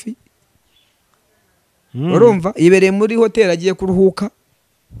kunywa coffee. Urumva, yibereye muri hoteli agiye kuruhuka.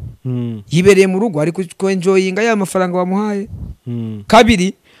 Yibereye mu rugo ari kwenjoyinga ya mafaranga bamuhaye.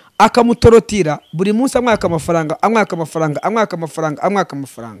 Kabiri, akamutorotira buri munsi amwaka amafaranga,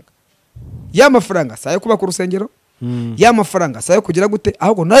 ya mafaranga sayo kuba ku rusengero, ya mafaranga sayo kugira gute,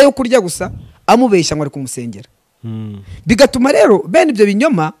 ahubwo nayo kurya gusa, amubeshya ngo ari kumusengera. Bigatuma rero bene ibyo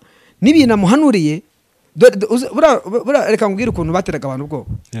binyoma n'ibintu amuhanuriye, reka ngubwire ukuntu bateraga abantu ubwoba.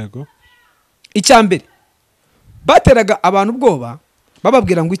 Yego. Icya mbere, bateraga abantu ubwoba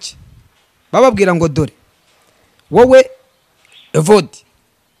bababwira ngo iki? Bababwira ngo dore wowe Evodi,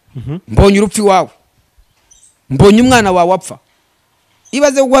 mbonye urupfu iwawe, mbonye umwana wawe apfa.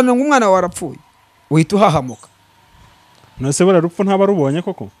 Ibaze guhanura ngo umwana wawe arapfuye, uhita uhahamuka. Nose bura rupfu ntaba rubonye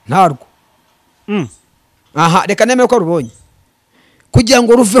koko? Ntarwo. Aha, reka nemeye ko rubonye. Kugira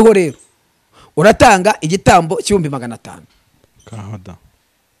ngo ruveho rero, uratanga igitambo $500. Kahada.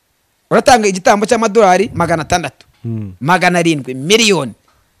 Uratanga igitambo cy'amadolari 600, 700, miliyoni.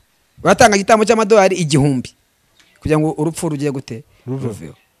 Uratanga igitambo cy'amadolari 1000 kugira ngo urupfu rugiye gute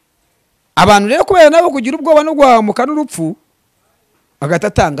ruveho. Abantu rero kubera nabo kugira ubwoba no guhamuka n'urupfu,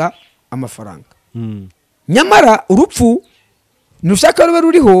 agatatanga amafaranga. Nyamara urupfu nushaka rube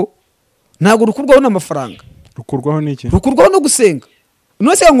ruriho, ntago rukurwaho n'amafaranga. Rukurwaho n'iki? Rukurwaho no gusenga.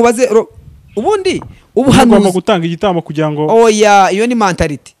 Nose nkubaze ubundi ubuhanuzi no gutanga igitambo kugira ngo oya, iyo ni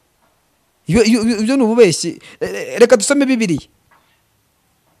mentality. Ibyo n'ububeshyi. Reka dusome Bibiliya.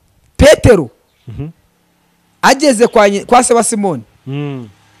 Petero ageze kwa se wa Simoni,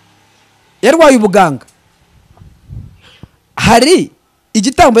 yarwaye ubuganga, hari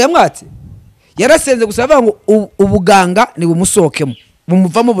igitambo yamwatse, yarasenze gusa avuga ngo ubuganga ni bumusohokemo,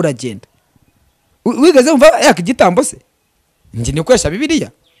 bumuvamo buragenda. Wigeze umva yaka igitambo se? Nje ni kwesha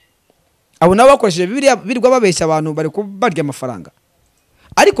Bibiliya. Abo nabo bakoresheje Bibiliya birirwa babeshya abantu bari kubarya amafaranga.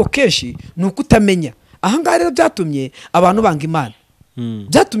 Ariko kenshi ni ukutamenya. Aha ngaha rero byatumye abantu banga Imana.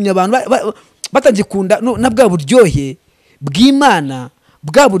 Byatumye abantu batagikunda na bwa buryohe bw'Imana,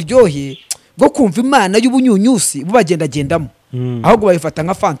 bwa buryohe bwo kumva Imana y'ubunyunyusi bubagendagendamo, ahubwo bayifata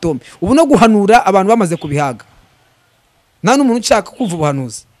nka fantome. Ubu no guhanura abantu bamaze kubihaga, nta n'umuntu ushaka kumva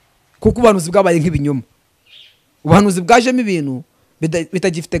ubuhanuzi, kuko ubuhanuzi bwabaye nk'ibinyoma. Ubuhanuzi bwajemo ibintu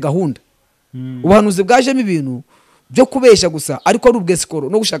bitagifite gahunda. Ubuhanuzi bwajemo ibintu byo kubeshya gusa, ariko ari ubwesikoro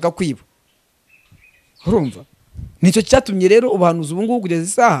no gushaka kwiba. Urumva, nicyo cyatumye rero ubuhanuzi ubu ngubu kugeza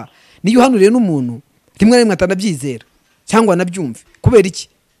isaha niyo uhanuriye n'umuntu rimwe na rimwe atanabyizera cyangwa anabyumve. Kubera iki?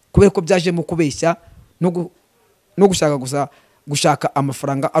 Kubera ko byajemo kubeshya no gushaka gusa gushaka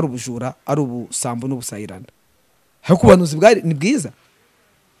amafaranga, ari ubujura, ari ubusambo n'ubusayiranda. Ariko ubuhanuzi bwari ni bwiza.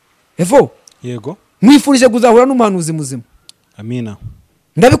 Evo, yego, mwifurije kuzahura n'umuhanuzi muzima. Amina.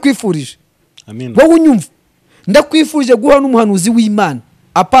 Ndabikwifurije. Amina. Wowe unyumva, ndakwifurije guhura n'umuhanuzi w'Imana.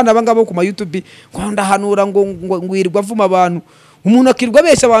 Apana abangabo ku ma YouTube ngo ndahanura ngo ngwirirwa avuma abantu. Umuntu akirwa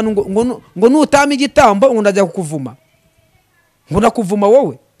abeshya abantu ngo nutama igitambo ngo ndajya kukuvuma. Ngo nakuvuma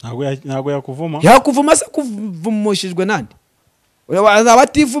wowe? Ntago yakuvuma. Yakuvuma se kuvumushijwe nande?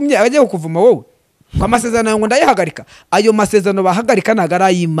 Abativumye abagiye kukuvuma wowe. Kwa masezerano ngo ndayihagarika. Ayo masezerano bahagarika ntago ari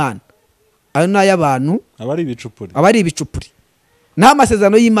ay'Imana. Ayo n'ay'abantu. Abari ibicupuri. Nta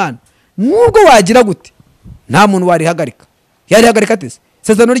masezerano y'Imana. Nubwo wagira gute, nta muntu warihagarika. Yarihagarika tese.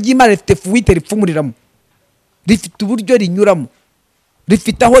 Sezerano ry'Imana rifite fuite ripfumuriramo. rifite uburyo rinyuramo,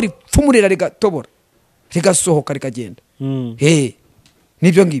 rifite aho ripfumurira rigatobora rigasohoka rikagenda.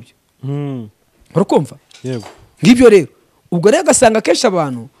 Nibyo ngibyo urakumva. yego ngibyo rero. Ubwo rero gasanga kenshi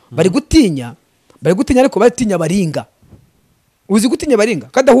abantu bari gutinya ariko batinya baringa. Uzi gutinya baringa?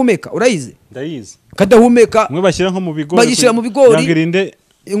 Kadahumeka urayize? ndayizi. Kadahumeka mwe bashyira nko mu bigori, bagishyira mu bigori yangirinde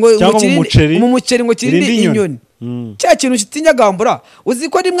cyangwa mu muceri ngo kirinde inyoni. Cya kintu kitinyagambura, uzi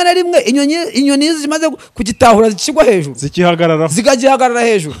ko rimwe na rimwe inyoni zimaze kugitahura zikigwa hejuru, zigagihagarara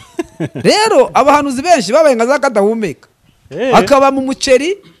hejuru. Rero abahanuzi benshi babaye nka za kadahumeka. Akaba mu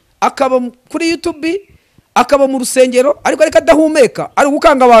muceri, akaba kuri YouTube, akaba mu rusengero, ariko ariko adahumeka, ari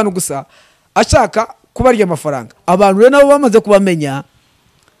gukanga abantu gusa ashaka kubarya amafaranga. Abantu rero nabo bamaze kubamenya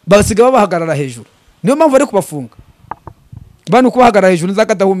basiga babahagarara hejuru. Niyo mpamvu bari kubafunga. Bano kubahagarara hejuru za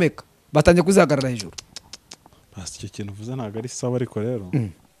kadahumeka batangiye kuzihagarara hejuru. Basi icyo kintu uvuze ntabwo ari sawa ariko rero.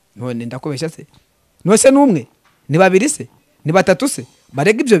 None ndakubeshya se? Nose n'umwe? Ni babiri se? Ni batatu se?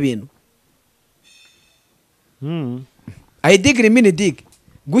 Barega ibyo bintu. I dig mini dig.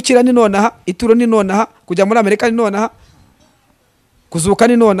 Gukira ni nonaha, ituro ni nonaha, kujya muri Amerika ni nonaha, kuzuka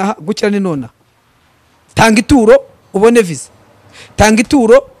ni nonaha, gukira ni nonaha. Tanga ituro ubone visa. Tanga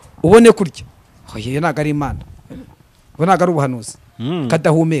ituro ubone kurya. Oye ntago ari Imana. Bo ntago ari ubuhanuzi.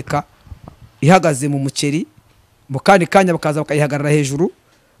 Kadahumeka ihagaze mu muceri, mu kandi kanya bakaza bakayihagarara hejuru,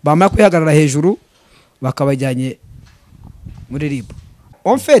 bamara kwihagarara hejuru bakabajyanye muri RIB.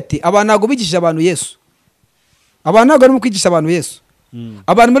 En fait abantu ntago bigisha abantu Yesu. Abantu ntago barimo kwigisha abantu Yesu.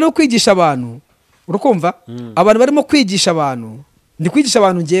 Abantu barimo kwigisha abantu, urukumva? Abantu barimo kwigisha abantu, ndi kwigisha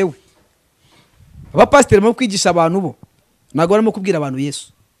abantu ngewe. Abapasiteri barimo kwigisha abantu bo, ntago barimo kubwira abantu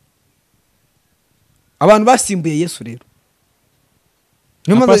Yesu. Abantu basimbuye Yesu rero.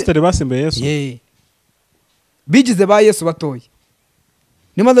 Abapasiteri basimbuye Yesu? Bigize ba Yesu batoye.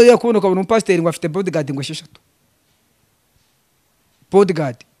 Nimaze yo kubona ko umupasiteri ngo afite bodyguard ngo 6.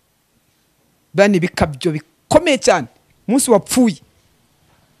 Bodyguard. Bani bikabyo bikomeye cyane. Munsi wapfuye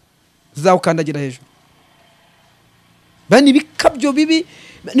zawukandagira hejuru. Bani bikabyo bibi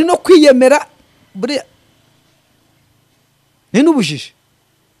ni no kwiyemera bure. Ni n'ubujiji.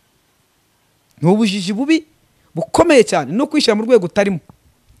 N'ubujiji bubi bukomeye cyane no kwishira mu rwego utarimo.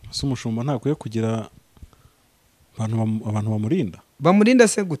 Ese umushumba ntakwiye kugira abantu bamurinda? Bamurinda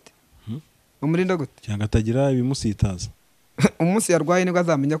se gute? Bamurinda gute? Cyangwa atagira ibimusitaza. Umunsi yarwaye nibwo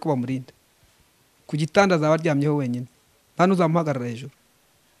azamenya ko bamurinda. Ku gitanda azaba aryamyeho wenyine. Hano uzamuhagarara hejuru.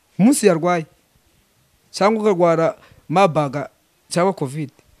 Umunsi yarwaye cyangwa ukarwara mabaga cyangwa covid.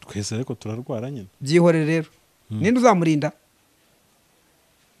 Twese ariko turarwara nyine. Byihore rero. Ninde uzamurinda?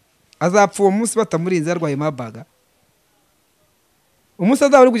 Azapfa uwo munsi batamurinze yarwaye mabaga. Umunsi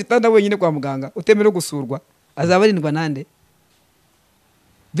azaba ari ku gitanda wenyine kwa muganga utemera gusurwa, azaba arindwa nande?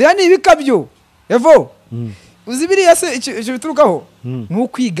 Bya ni ibikabyo. Evo. Uzibiriya se icyo biturukaho mu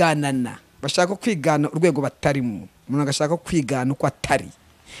kwiganana. Bashaka kwigana urwego batarimo. Umuntu agashaka kwigana uko atari.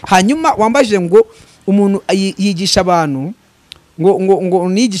 Hanyuma wambajije ngo umuntu yigisha abantu ngo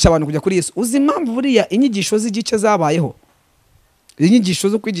nigisha abantu kujya kuri Yesu. Uzi impamvu buriya inyigisho z'igice zabayeho? Inyigisho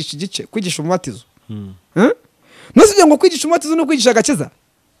zo kwigisha igice, kwigisha umubatizo. Nusije ngo kwigisha umubatizo no kwigisha agakiza.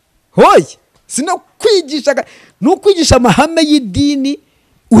 Hoye, sino kwigisha no kwigisha amahame y'idini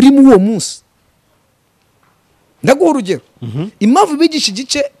uri mu uwo munsi. Ndaguha urugero. Impamvu bigisha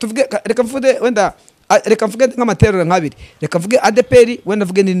igice tuvuge reka mvuge wenda reka mvuge nk'amaterero nk'abiri. Reka mvuge ADPR wenda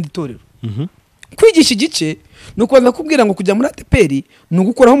mvuge n'indi torero. Kwigisha igice nuko nakubwira ngo kujya muri ADPR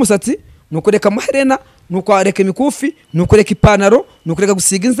nugukoraho umusatsi, nukureka amaherena, nukureka imikufi, nukureka ipantaro, nukureka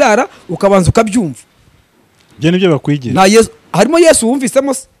gusiga inzara, ukabanza ukabyumva. Je nibyo bakwigisha. Na Yesu harimo Yesu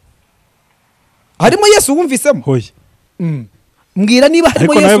wumvisemo se? Harimo Yesu wumvisemo? Hoye. Mbwira niba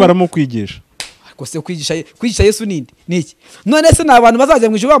harimo Yesu. Ariko nawe baramukwigisha. Ariko se kwigisha Yesu nindi? Niki? None se nabantu bazajya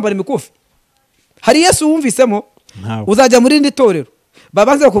mu ijuru bambara imikufi? Hari Yesu wumvisemo? Uzajya muri indi torero.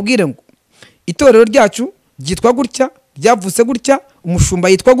 Babanze bakubwire ngo itorero ryacu ryitwa gutya, ryavutse gutya, umushumba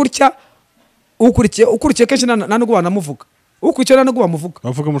yitwa gutya, ukurikiye kenshi nanago banamuvuga. Ukurikiye nanago bamuvuga.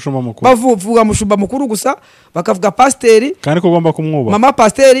 Bavuga umushumba mukuru. Bavuga umushumba mukuru gusa, bakavuga pasteri. Kandi ko ugomba kumwubaha. Mama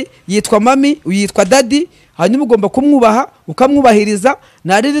pasteri yitwa mami, uyitwa daddy, hanyuma ugomba kumwubaha, ukamwubahiriza,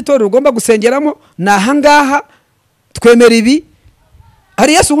 na rindi torero ugomba gusengeramo, na hangaha twemera ibi.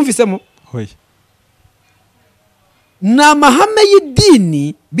 Hari Yesu wumvisemo? Hoye. Na mahame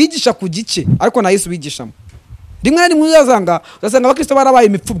y'idini bigisha ku gice ariko na Yesu bigishamo. Rimwe na rimwe uzasanga abakristo barabaye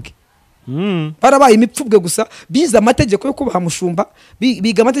imipfubwe. Barabaye imipfubwe gusa, biza amategeko yo kubaha mushumba,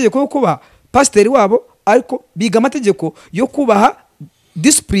 biga amategeko yo kubaha pasteri wabo, ariko biga amategeko yo kubaha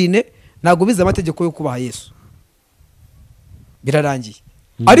discipline, nago biza amategeko yo kubaha Yesu. Birarangiye.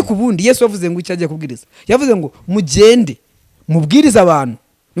 ariko ubundi Yesu yavuze ngo icyo agiye kubwiriza yavuze ngo mugende mubwirize abantu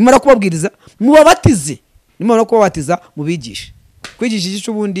nimara kubabwiriza mubabatize nimara kubabatiza mubigishe kwigisha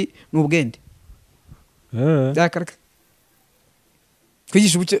igice ubundi ni ubwende byakaraka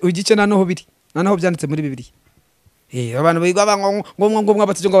kwigisha igice nanaho biri nanaho byanditse muri Bibiliya abantu biga ngo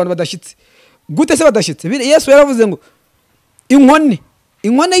mwabatije ngo abantu badashitse gute se badashitse Yesu yaravuze ngo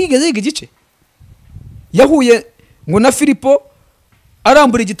inkone yigeze yiga igice yahuye ngo na Filipo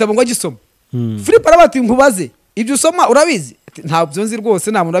arambura igitabo ngo agisoma Filipo arabati nkubaze ibyo usoma urabizi ntabyo nzi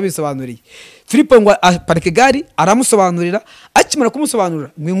rwose nta muntu abisobanuriye Filipo ngo aparike gari aramusobanurira akimara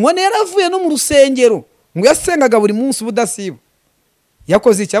kumusobanurira ngo inkone yaravuye no mu rusengero ngo yasengaga buri munsi ubudasiba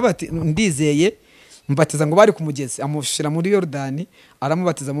yakoze iki abati ndizeye mbatiza ngo bari kumugezi amushira muri Yordani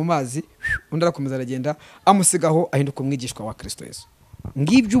aramubatiza mu mazi undi arakomeza aragenda amusigaho ahinduka umwigishwa wa Kristo Yesu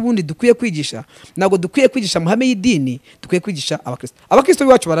ngibyo ubundi dukwiye kwigisha nago dukwiye kwigisha amahame y'idini dukwiye kwigisha abakristo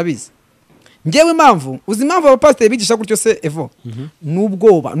biwacu barabizi ngewe impamvu uzi impamvu abapasiteri bigisha gutyo se Evo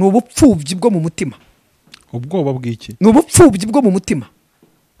n'ubwoba n'ubupfubyi bwo mu mutima ubwoba bw'iki n'ubupfubyi bwo mu mutima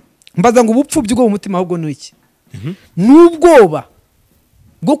mbaza ngo ubupfubyi bwo mu mutima ahubwo ni iki n'ubwoba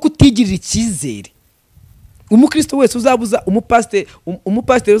bwo kutigirira icyizere umukristo wese uzabuza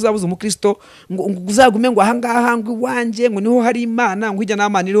umupasiteri uzabuza umukristo ngo uzagume ngo ahangaha ngo iwanje ngo niho hari Imana ngo ijya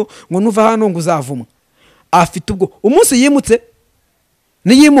n'amaniro ngo nuva hano ngo uzavumwa afite ubwo umunsi yimutse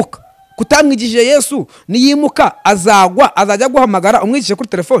niyimuka kutamwigishije Yesu niyimuka azajya guhamagara umwigishe kuri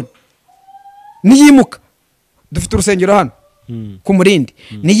telefone niyimuka dufite urusengero hano ku Murindi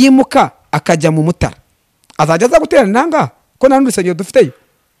niyimuka akajya mu Mutara azajya aza guterana nanga ko nta n'urusengero dufiteyo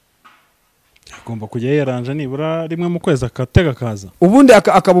agomba kujya yaranje nibura rimwe mu kwezi akatega kaza ubundi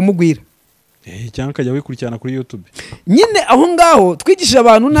akaba umugwira cyangwa akajya wikurikirana kuri YouTube nyine aho ngaho twigisha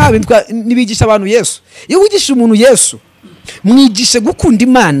abantu nabi nibigisha abantu Yesu iyo wigisha umuntu Yesu mwigishe gukunda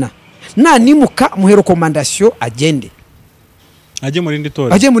Imana nimuka muhe recommandation agende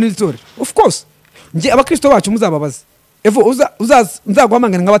ajye muri ndi tore of course nje abakristo bacu muzababaze Evo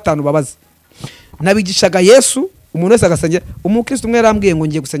nzaguhamangana nka batanu babaze nabigishaga Yesu umuntu wese agasengera umukristo umwe yarambwiye ngo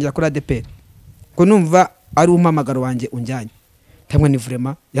ngiye gusengera kuri ADPR ko numva ari umamagaro wanjye unjyanye tamwe ni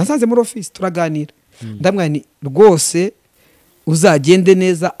vraiment yansanze muri office turaganira ndamwe ni rwose uzagende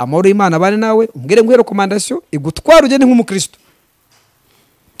neza amahoro y'Imana bane nawe umbwire ngo recommandation igutwara ugende nk'umukristo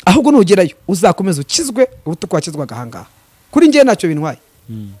ahubwo nugerayo uzakomeza ukizwe ubutukwakizwaga ahangaha kuri ngiye nacyo bintwaye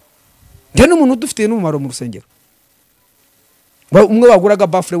nde n'umuntu dufite n'umumaro mu rusengero umwe waguraga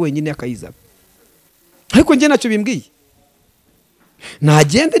bafure wenyine akayizana ariko ngiye nacyo bimbwiye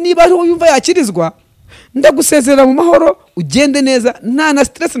nagende niba ari yumva yakirizwa ndagusezerera mu mahoro ugende neza nta na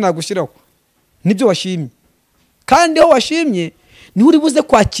stress nagushyiraho nibyo washimye kandi aho washimye ni uri buze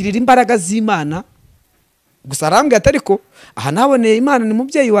kwakirira imbaraga z'Imana gusa arambwe atariko aha naboneye Imana ni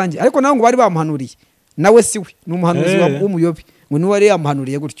mubyeyi wanjye ariko nawe ngo bari bamuhanuriye nawe siwe ni umuhanuzi w'umuyobi ngo ni wari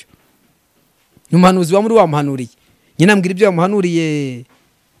yamuhanuriye gutyo ni umuhanuzi wa muri wamuhanuriye nyina mbwira ibyo yamuhanuriye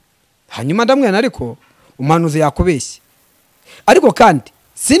hanyuma ndamwena ariko umuhanuzi yakubeshye ariko kandi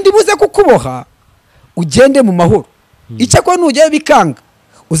sindi buze kukuboha ugende mu mahoro icyakora nujya bikanga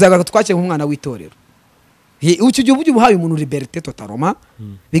uzagaruka twakire nk'umwana w'itorero ucyo gihe uburyo ubuhaye umuntu liberté totalement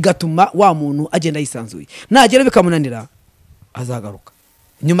bigatuma wa muntu agenda yisanzuye nagera bikamunanira azagaruka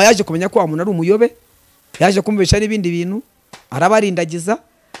nyuma yaje kumenya ko wa muntu ari umuyobe yaje kumubesha n'ibindi bintu arabarindagiza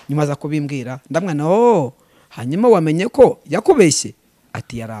nyuma za kubimbwira ndamwana hanyuma wamenye ko yakubeshye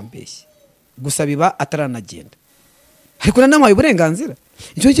ati yarambeshye gusa biba ataranagenda ariko nanamaye uburenganzira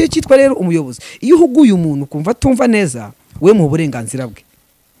icyo gihe cyitwa rero umuyobozi iyo uhuguye umuntu kumva tumva neza we mu burenganzira bwe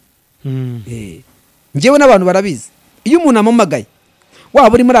ngewe n'abantu barabizi iyo umuntu amamagaye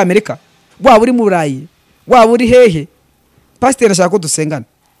waba uri muri Amerika waba uri mu Burayi waba uri hehe pasiteri ashaka ko dusengana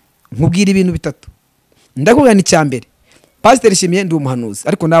nkubwira ibintu bitatu ndakubwira ni cyambere pasiteri shimiye ndi umuhanuzi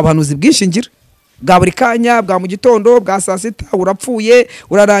ariko nta buhanuzi bwinshi ngira bwa buri kanya bwa mu gitondo bwa saa sita urapfuye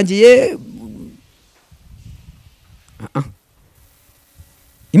urarangiye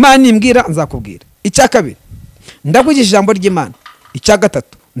Imana nimbwira nzakubwira icya kabiri ndakugisha ijambo ry'Imana icya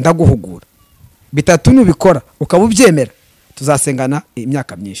gatatu ndaguhugura bitatu nubikora ukaba ubyemera tuzasengana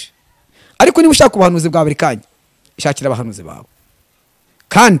imyaka myinshi ariko niba ushaka ubuhanuzi bwa buri kanya ishakira abahanuzi bawe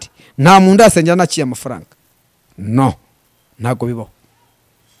kandi nta muntu asengera naciye amafaranga no ntago bibaho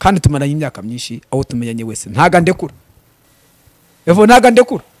kandi tumaranye imyaka myinshi aho tumenyanye wese ntaga ndekura Evo ntaga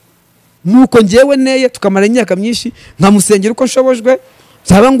ndekura nuko ngewe neye tukamara imyaka myinshi nkamusengera uko nshobojwe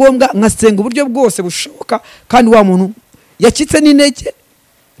byaba ngombwa nkasenga uburyo bwose bushoboka kandi wa muntu yakitse n'intege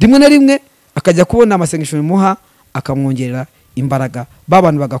rimwe na rimwe akajya kubona amasengesho muha akamwongerera imbaraga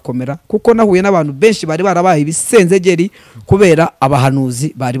babantu bagakomera, kuko nahuye n'abantu benshi bari barabaye ibisenzegeri kubera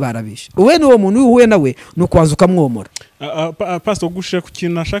abahanuzi bari barabishe. Uwe n'uwo muntu uhuye nawe nukubanza ukamwomora. Pastor gushira ku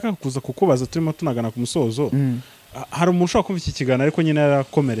kintu nashaka kuza kukubaza, turimo tunagana ku musozo. Hari umuntu ushaka kumva iki kiganiro ariko nyine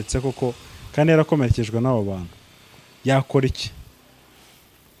yarakomeretse koko kandi yarakomerekejwe n'abo bantu, yakora iki?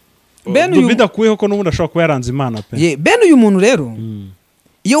 Bidakuyeho ko n'ubundi ashobora kuba yaranze Imana pe. Bene uyu muntu rero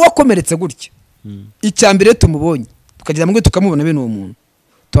iyo wakomeretse gutya, icyambere tumubonye tukagira ngo tukamubona bene uwo muntu,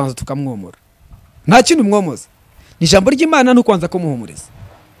 tubanza tukamwomora. Nta kintu umwomoza, ni ijambo ry'Imana no kwanza kumuhumuriza.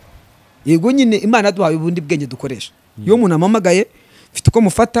 Yego nyine Imana yaduhaye ubundi bwenge dukoresha. Iyo umuntu amamagaye mfite uko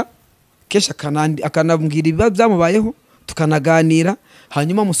mufata kesha akanabwira ibiba byamubayeho, tukanaganira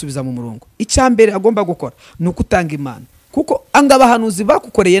hanyuma musubiza mu murongo. Icyambere agomba gukora ni ukutanga Imana, kuko anga abahanuzi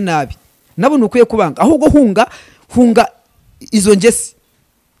bakukoreye nabi nabo nukwiye kubanga, ahubwo hunga izo ngesi,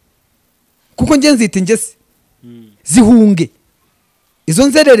 kuko nzita ingesi zihunge, izo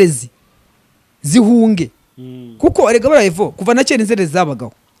nzererezi zihunge, kuko erega barayivo kuva na kera inzererezi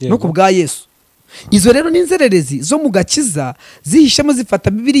zabagaho no ku bwa Yesu. Izo rero n'inzererezi zo mu gakiza zihishemo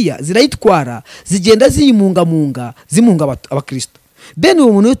zifata Bibiliya zirayitwara, zigenda ziyimungamunga zimunga abakristo. Bene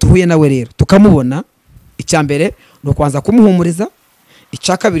uwo muntu iyo tuhuye nawe rero tukamubona, icyambere no kwanza kumuhumuriza,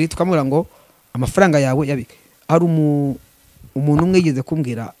 icyakabiri tukamubwira ngo amafaranga yawe yabike. Ari umuntu umwe yigeze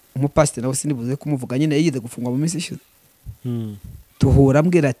kumbwira, umupasiteri nawe sinibuze kumuvuga, nyine yigeze gufungwa mu minsi ishize. Tuhura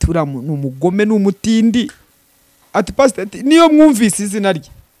ambwira ati uriya ni umugome n'umutindi. Ati pasiteri niyo mwumvise izina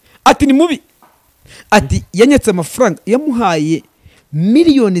rye ati ni mubi. Ati yanyetse amafaranga yamuhaye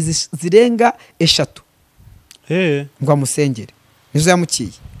miliyoni zirenga 3 ngo amusengere, nizo yamukiye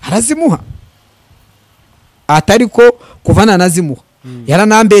arazimuha. Atari ko kuvana nazimuha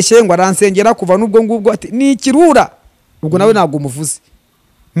yaranambeshye ngo aransengera kuva n'ubwo ngubwo. Ati ni ikirura, ubwo nawe ntabwo umuvuze.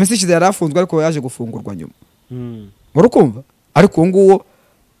 Iminsi ishize yarafunzwe ariko yaje gufungurwa nyuma. Murukumva? Ariko nguwo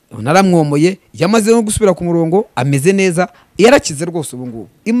naramwomoye, yamaze no gusubira ku murongo, ameze neza, yarakize rwose ubu ngubu.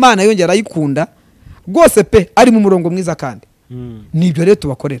 Imana yongera arayikunda rwose pe, ari mu murongo mwiza kandi. Nibyo rero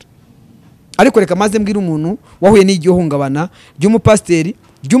tubakorera. Ariko reka maze mbwira umuntu wahuye n'igihungabana ry'umupasiteri,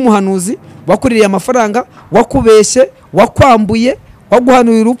 ry'umuhanuzi, wakuririye amafaranga, wakubeshye, wakwambuye,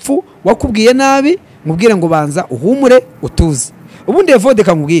 waguhanuye urupfu, wakubwiye nabi, mubwire ngo banza uhumure utuze. Ubundi evode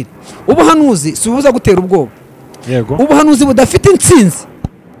kamubwire, ubuhanuzi si buza gutera ubwoba. Yego. Ubuhanuzi budafite intsinzi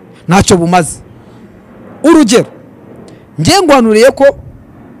ntacyo bumaze. Urugero, ngiye nguhanuriye ko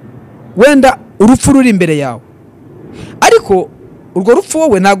wenda urupfu ruri imbere yawe, ariko urwo rupfu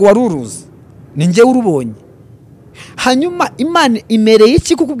wowe ntago waruruzi, ni njye urubonye. Hanyuma Imana imereye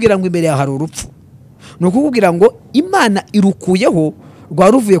iki kukubwira ngo imbere yawe hari urupfu? Ni ukukubwira ngo Imana irukuyeho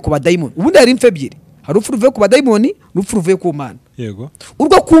rwa ruvuye ku badayimoni. Ubundi hari impfu ebyiri, hari urupfu ruvuye ku badayimoni, urupfu ruvuye ku Mana. Yego.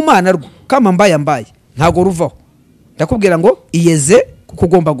 Urwo ku Mana rwo kama mbaye ntago ruvaho. Ndakubwira ngo iyeze kuko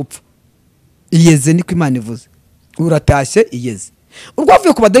ugomba gupfa. Iyeze niko Imana ivuze, uratashye iyeze.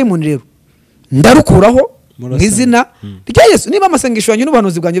 Urwavuye ku badayimoni rero ndarukuraho mu izina rya Yesu. Niba amasengesho yanyu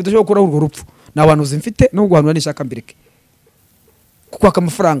n'ubuhanuzi bwanjye budashobora gukuraho urwo rupfu, n'abahanuzi mfite no guhanura n'ishaka mbireke. Kuko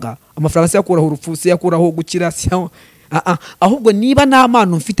amafaranga se yakuraho urupfu, se yakuraho gukira, ahubwo niba nta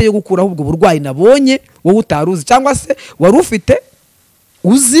mpano mfite yo gukuraho ubwo burwayi nabonye wowe utaruzi, cyangwa se wari ufite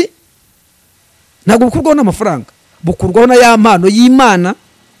uzi, ntabwo bukurwaho n'amafaranga, bukurwaho na ya mpano y'Imana.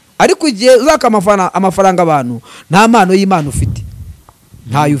 Ariko igihe uzaka amafaranga abantu, nta mpano y'Imana ufite,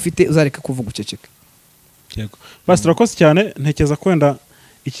 ntayo ufite, uzareke kuvuga uceceke. Yego. Pastor rakoze cyane, ntekeza kwenda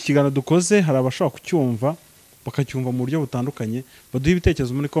iki kiganiro dukoze hari abashaka kucyumva bakacyumva mu buryo butandukanye, baduha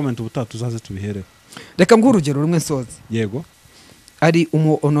ibitekerezo muri comment ubutatu tuzaze tubihereho. Reka nguhe urugero rumwe nsoze. Yego. Ari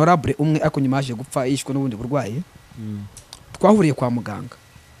honorable umwe akunyuma aje gupfa yishwe n'ubundi burwayi. Twahuriye kwa muganga,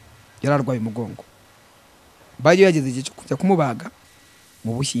 yararwaye umugongo, baje yageze igihe cyo kujya kumubaga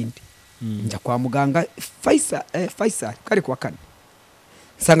mu Buhinde. Njya kwa muganga Faisal kari kwa 4,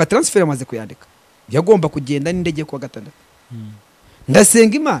 sanga transfer amaze kuyandika, yagomba kugenda n'indege kwa 6.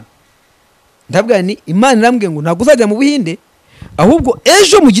 Ndasenga Imana, ndabwira ni Imana irambwiye ngo ntabwo uzajya mu Buhinde, ahubwo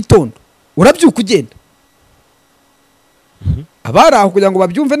ejo mu gitondo urabyuka ugenda. Abari aho kugira ngo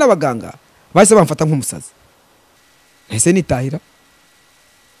babyumve n'abaganga bahise bamfata nk'umusazi, nahise nitahira.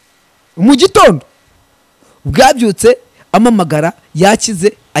 Mu gitondo bwabyutse amamagara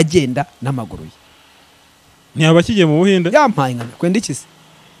yakize agenda n'amaguru ye. Ntiyaba kigiye mu Buhinde? Yampaye ngana kwenda ikisi.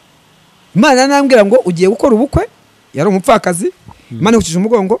 Imana nambwira ngo ugiye gukora ubukwe, yari umupfakazi. Imana ikukije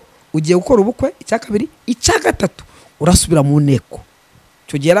umugongo, ugiye gukora ubukwe, icyakabiri, icyagatatu urasubira mu nteko.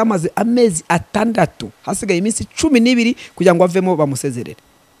 Cyo gihe yaramaze amezi 6, hasigaye iminsi 12 kugira ngo avemo bamusezerere.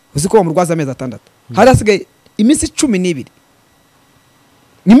 Uzi ko bamurwaza amezi 6, hari hasigaye iminsi 12.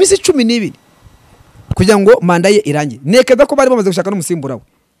 Ni iminsi 12. kugira ngo manda ye irangiye. Nekeza ko bari bamaze gushaka n'umusimbura we,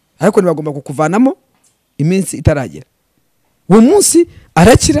 ariko ntibagomba kukuvanamo iminsi itaragera. Uwo munsi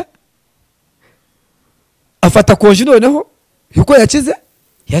arakira, afata konji noneho yuko yakize,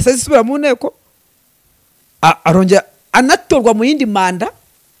 yahise asubira mu nteko, arongera anatorwa mu yindi manda.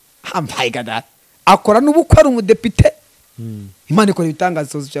 Ambaigada akora n'ubukwe ari umudepite. Imana ikora ibitangaza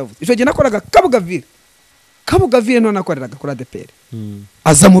sozo cyavuze. Ico gihe nakoraga Kabugavire none nakoreraga kuri ADPR.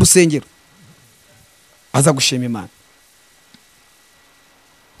 Aza mu rusengero, aza gushima Imana,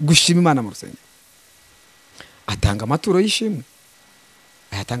 mu rusengero, atanga amaturo y'ishimwe,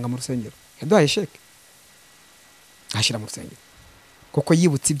 ayatanga mu rusengero, yaduhaye sheke ashira mu rusengero kuko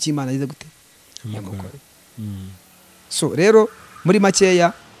yibutse iby'Imana yize gute yamukoreye. So rero muri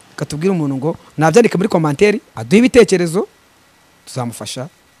makeya katubwira umuntu ngo nabyandika muri commentaire, aduhe ibitekerezo, tuzamufasha.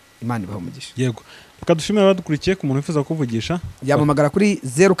 Imana ibaho umugisha. Yego, tukadushimira abadukurikiye. Ku muntu wifuza kuvugisha yamamagara kuri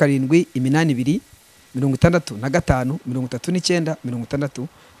 0782 65 39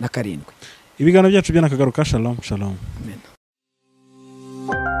 67. Ibiganiro byacu byanakagaruka. Shalom. Amen.